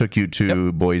bus that took you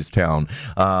to Boys Town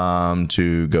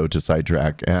to go to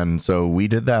Sidetrack, and so we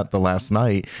did that the last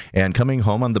night. And coming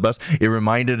home on the bus, it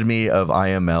reminded me of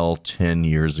IML 10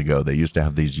 years ago. They used to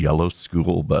have these yellow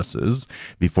school buses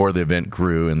before the event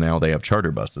grew, and now they have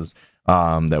charter buses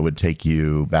that would take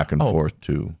you back and forth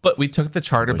to. But we took the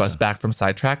charter bus back from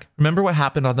Sidetrack. Remember what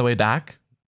happened on the way back?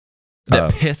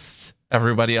 That pissed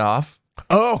everybody off.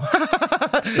 Oh,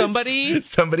 somebody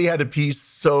had to pee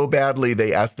so badly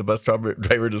they asked the bus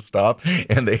driver to stop,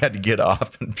 and they had to get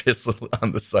off and piss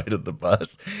on the side of the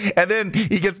bus. And then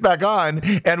he gets back on,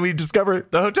 and we discover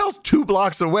the hotel's 2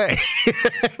 blocks away.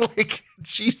 Like,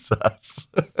 Jesus.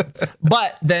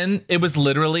 But then it was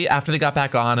literally after they got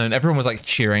back on, and everyone was like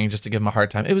cheering just to give him a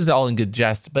hard time. It was all in good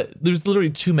jest, but it was literally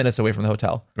 2 minutes away from the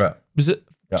hotel. Right. It was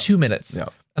 2 minutes. Yeah.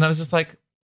 And I was just like,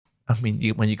 I mean,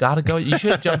 when you gotta go, you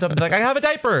should have jumped up and be like, I have a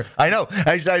diaper. I know.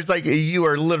 I was like, you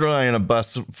are literally in a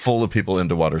bus full of people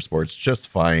into water sports. Just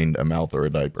find a mouth or a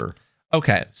diaper.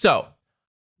 Okay, so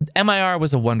MIR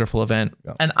was a wonderful event,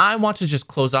 and I want to just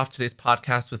close off today's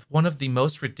podcast with one of the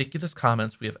most ridiculous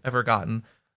comments we have ever gotten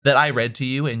that I read to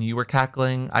you, and you were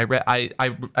cackling.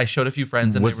 I showed a few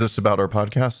friends. And was this about our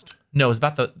podcast? No, it was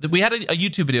about we had a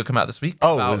YouTube video come out this week.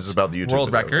 Oh, it was about the YouTube World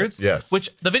video, Records. Right? Yes. Which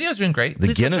the video is doing great.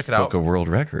 The Guinness Book of World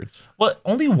Records. Well,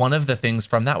 only one of the things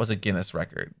from that was a Guinness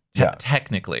record,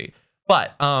 technically.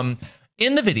 But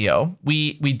in the video,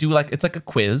 we do like, it's like a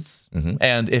quiz.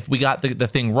 And if we got the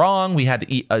thing wrong, we had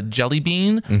to eat a jelly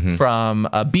bean from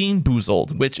Bean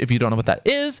Boozled, which if you don't know what that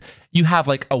is, you have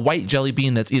like a white jelly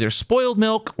bean that's either spoiled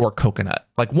milk or coconut.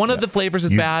 Like one of the flavors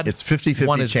is bad. It's 50-50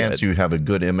 one is chance good. you have a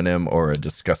good M&M or a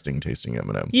disgusting tasting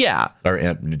M&M. Yeah. Or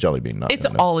jelly bean, not It's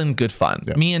M&M. all in good fun.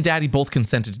 Yeah. Me and Daddy both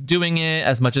consented to doing it,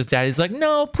 as much as Daddy's like,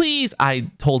 no, please. I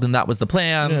told him that was the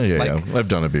plan. Yeah. Like, I've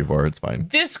done it before. It's fine.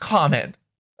 this comment,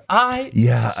 I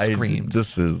screamed.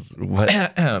 This is what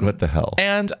the hell?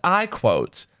 And I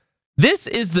quote, "This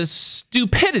is the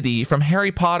stupidity from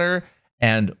Harry Potter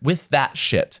and with that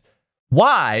shit.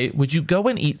 Why would you go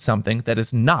and eat something that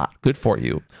is not good for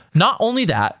you? Not only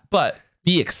that, but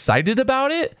be excited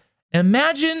about it.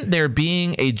 Imagine there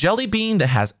being a jelly bean that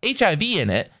has HIV in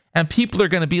it, and people are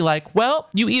going to be like, well,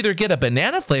 you either get a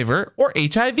banana flavor or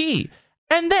HIV.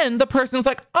 And then the person's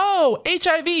like, oh,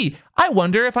 HIV. I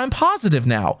wonder if I'm positive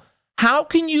now. How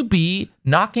can you be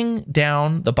knocking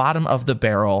down the bottom of the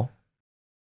barrel?"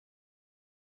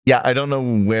 Yeah, I don't know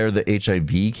where the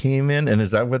HIV came in. And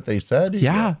is that what they said?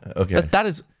 Yeah. Okay. That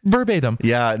is verbatim.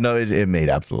 Yeah, no, it made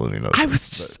absolutely no sense. I was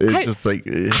just, It's I just like,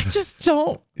 just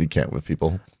don't. you can't with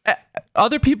people.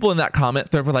 Other people in that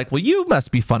comment, they were like, well, you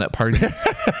must be fun at parties.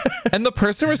 And the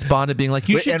person responded being like,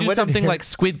 you Wait, should and do what did something Harry- like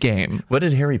Squid Game. What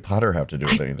did Harry Potter have to do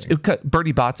with anything?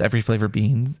 Birdie Bot's Every Flavor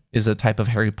Beans is a type of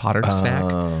Harry Potter snack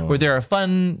where there are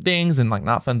fun things and like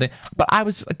not fun things. But I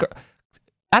was like,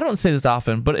 I don't say this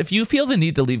often, but if you feel the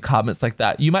need to leave comments like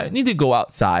that, you might need to go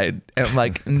outside and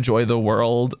like enjoy the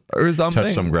world or something.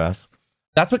 Touch some grass.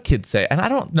 That's what kids say. And I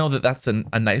don't know that that's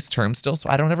a nice term still. So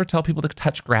I don't ever tell people to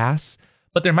touch grass,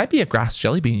 but there might be a grass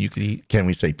jelly bean you could eat. Can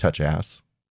we say touch ass?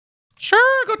 Sure,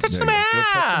 go touch some There you ass. go. Go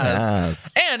touch some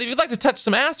ass. And if you'd like to touch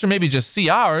some ass or maybe just see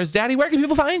ours, Daddy, where can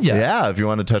people find you? Yeah, if you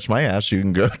want to touch my ass, you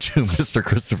can go to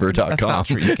MrChristopher.com. That's not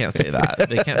true. You can't say that.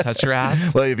 They can't touch your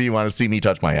ass. Well, if you want to see me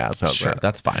touch my ass, how's Sure, that?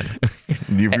 that's fine. If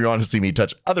you want to see me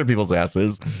touch other people's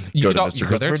asses, You go to don't- you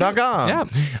go there too.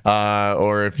 MrChristopher.com.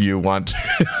 Or if you want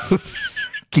to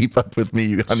keep up with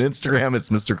me on Instagram, it's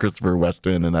Mr. Christopher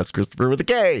Weston, and that's Christopher with a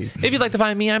K. If you'd like to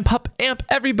find me, I'm Pup Amp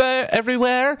everywhere.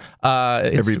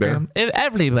 Instagram,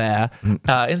 everywhere.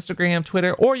 Instagram,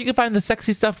 Twitter, or you can find the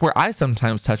sexy stuff where I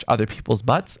sometimes touch other people's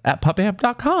butts at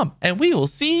pupamp.com. And we will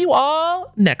see you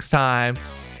all next time.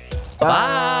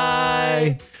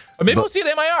 Bye. Or maybe we'll see it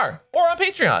at MIR or on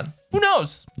Patreon. Who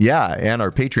knows? Yeah, and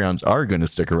our Patreons are going to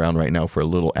stick around right now for a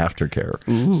little aftercare.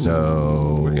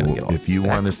 So gonna get all if you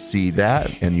want to see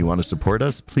that and you want to support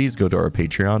us, please go to our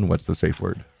Patreon. What's the safe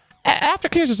word?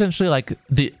 Aftercare is essentially like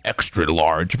the extra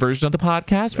large version of the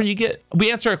podcast where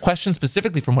we answer a question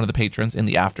specifically from one of the patrons in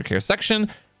the aftercare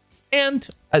section. And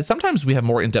sometimes we have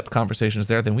more in-depth conversations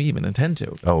there than we even intend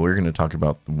to. Oh, we're going to talk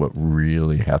about what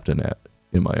really happened at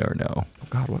MIR now. Oh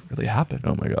God, what really happened?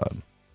 Oh my God.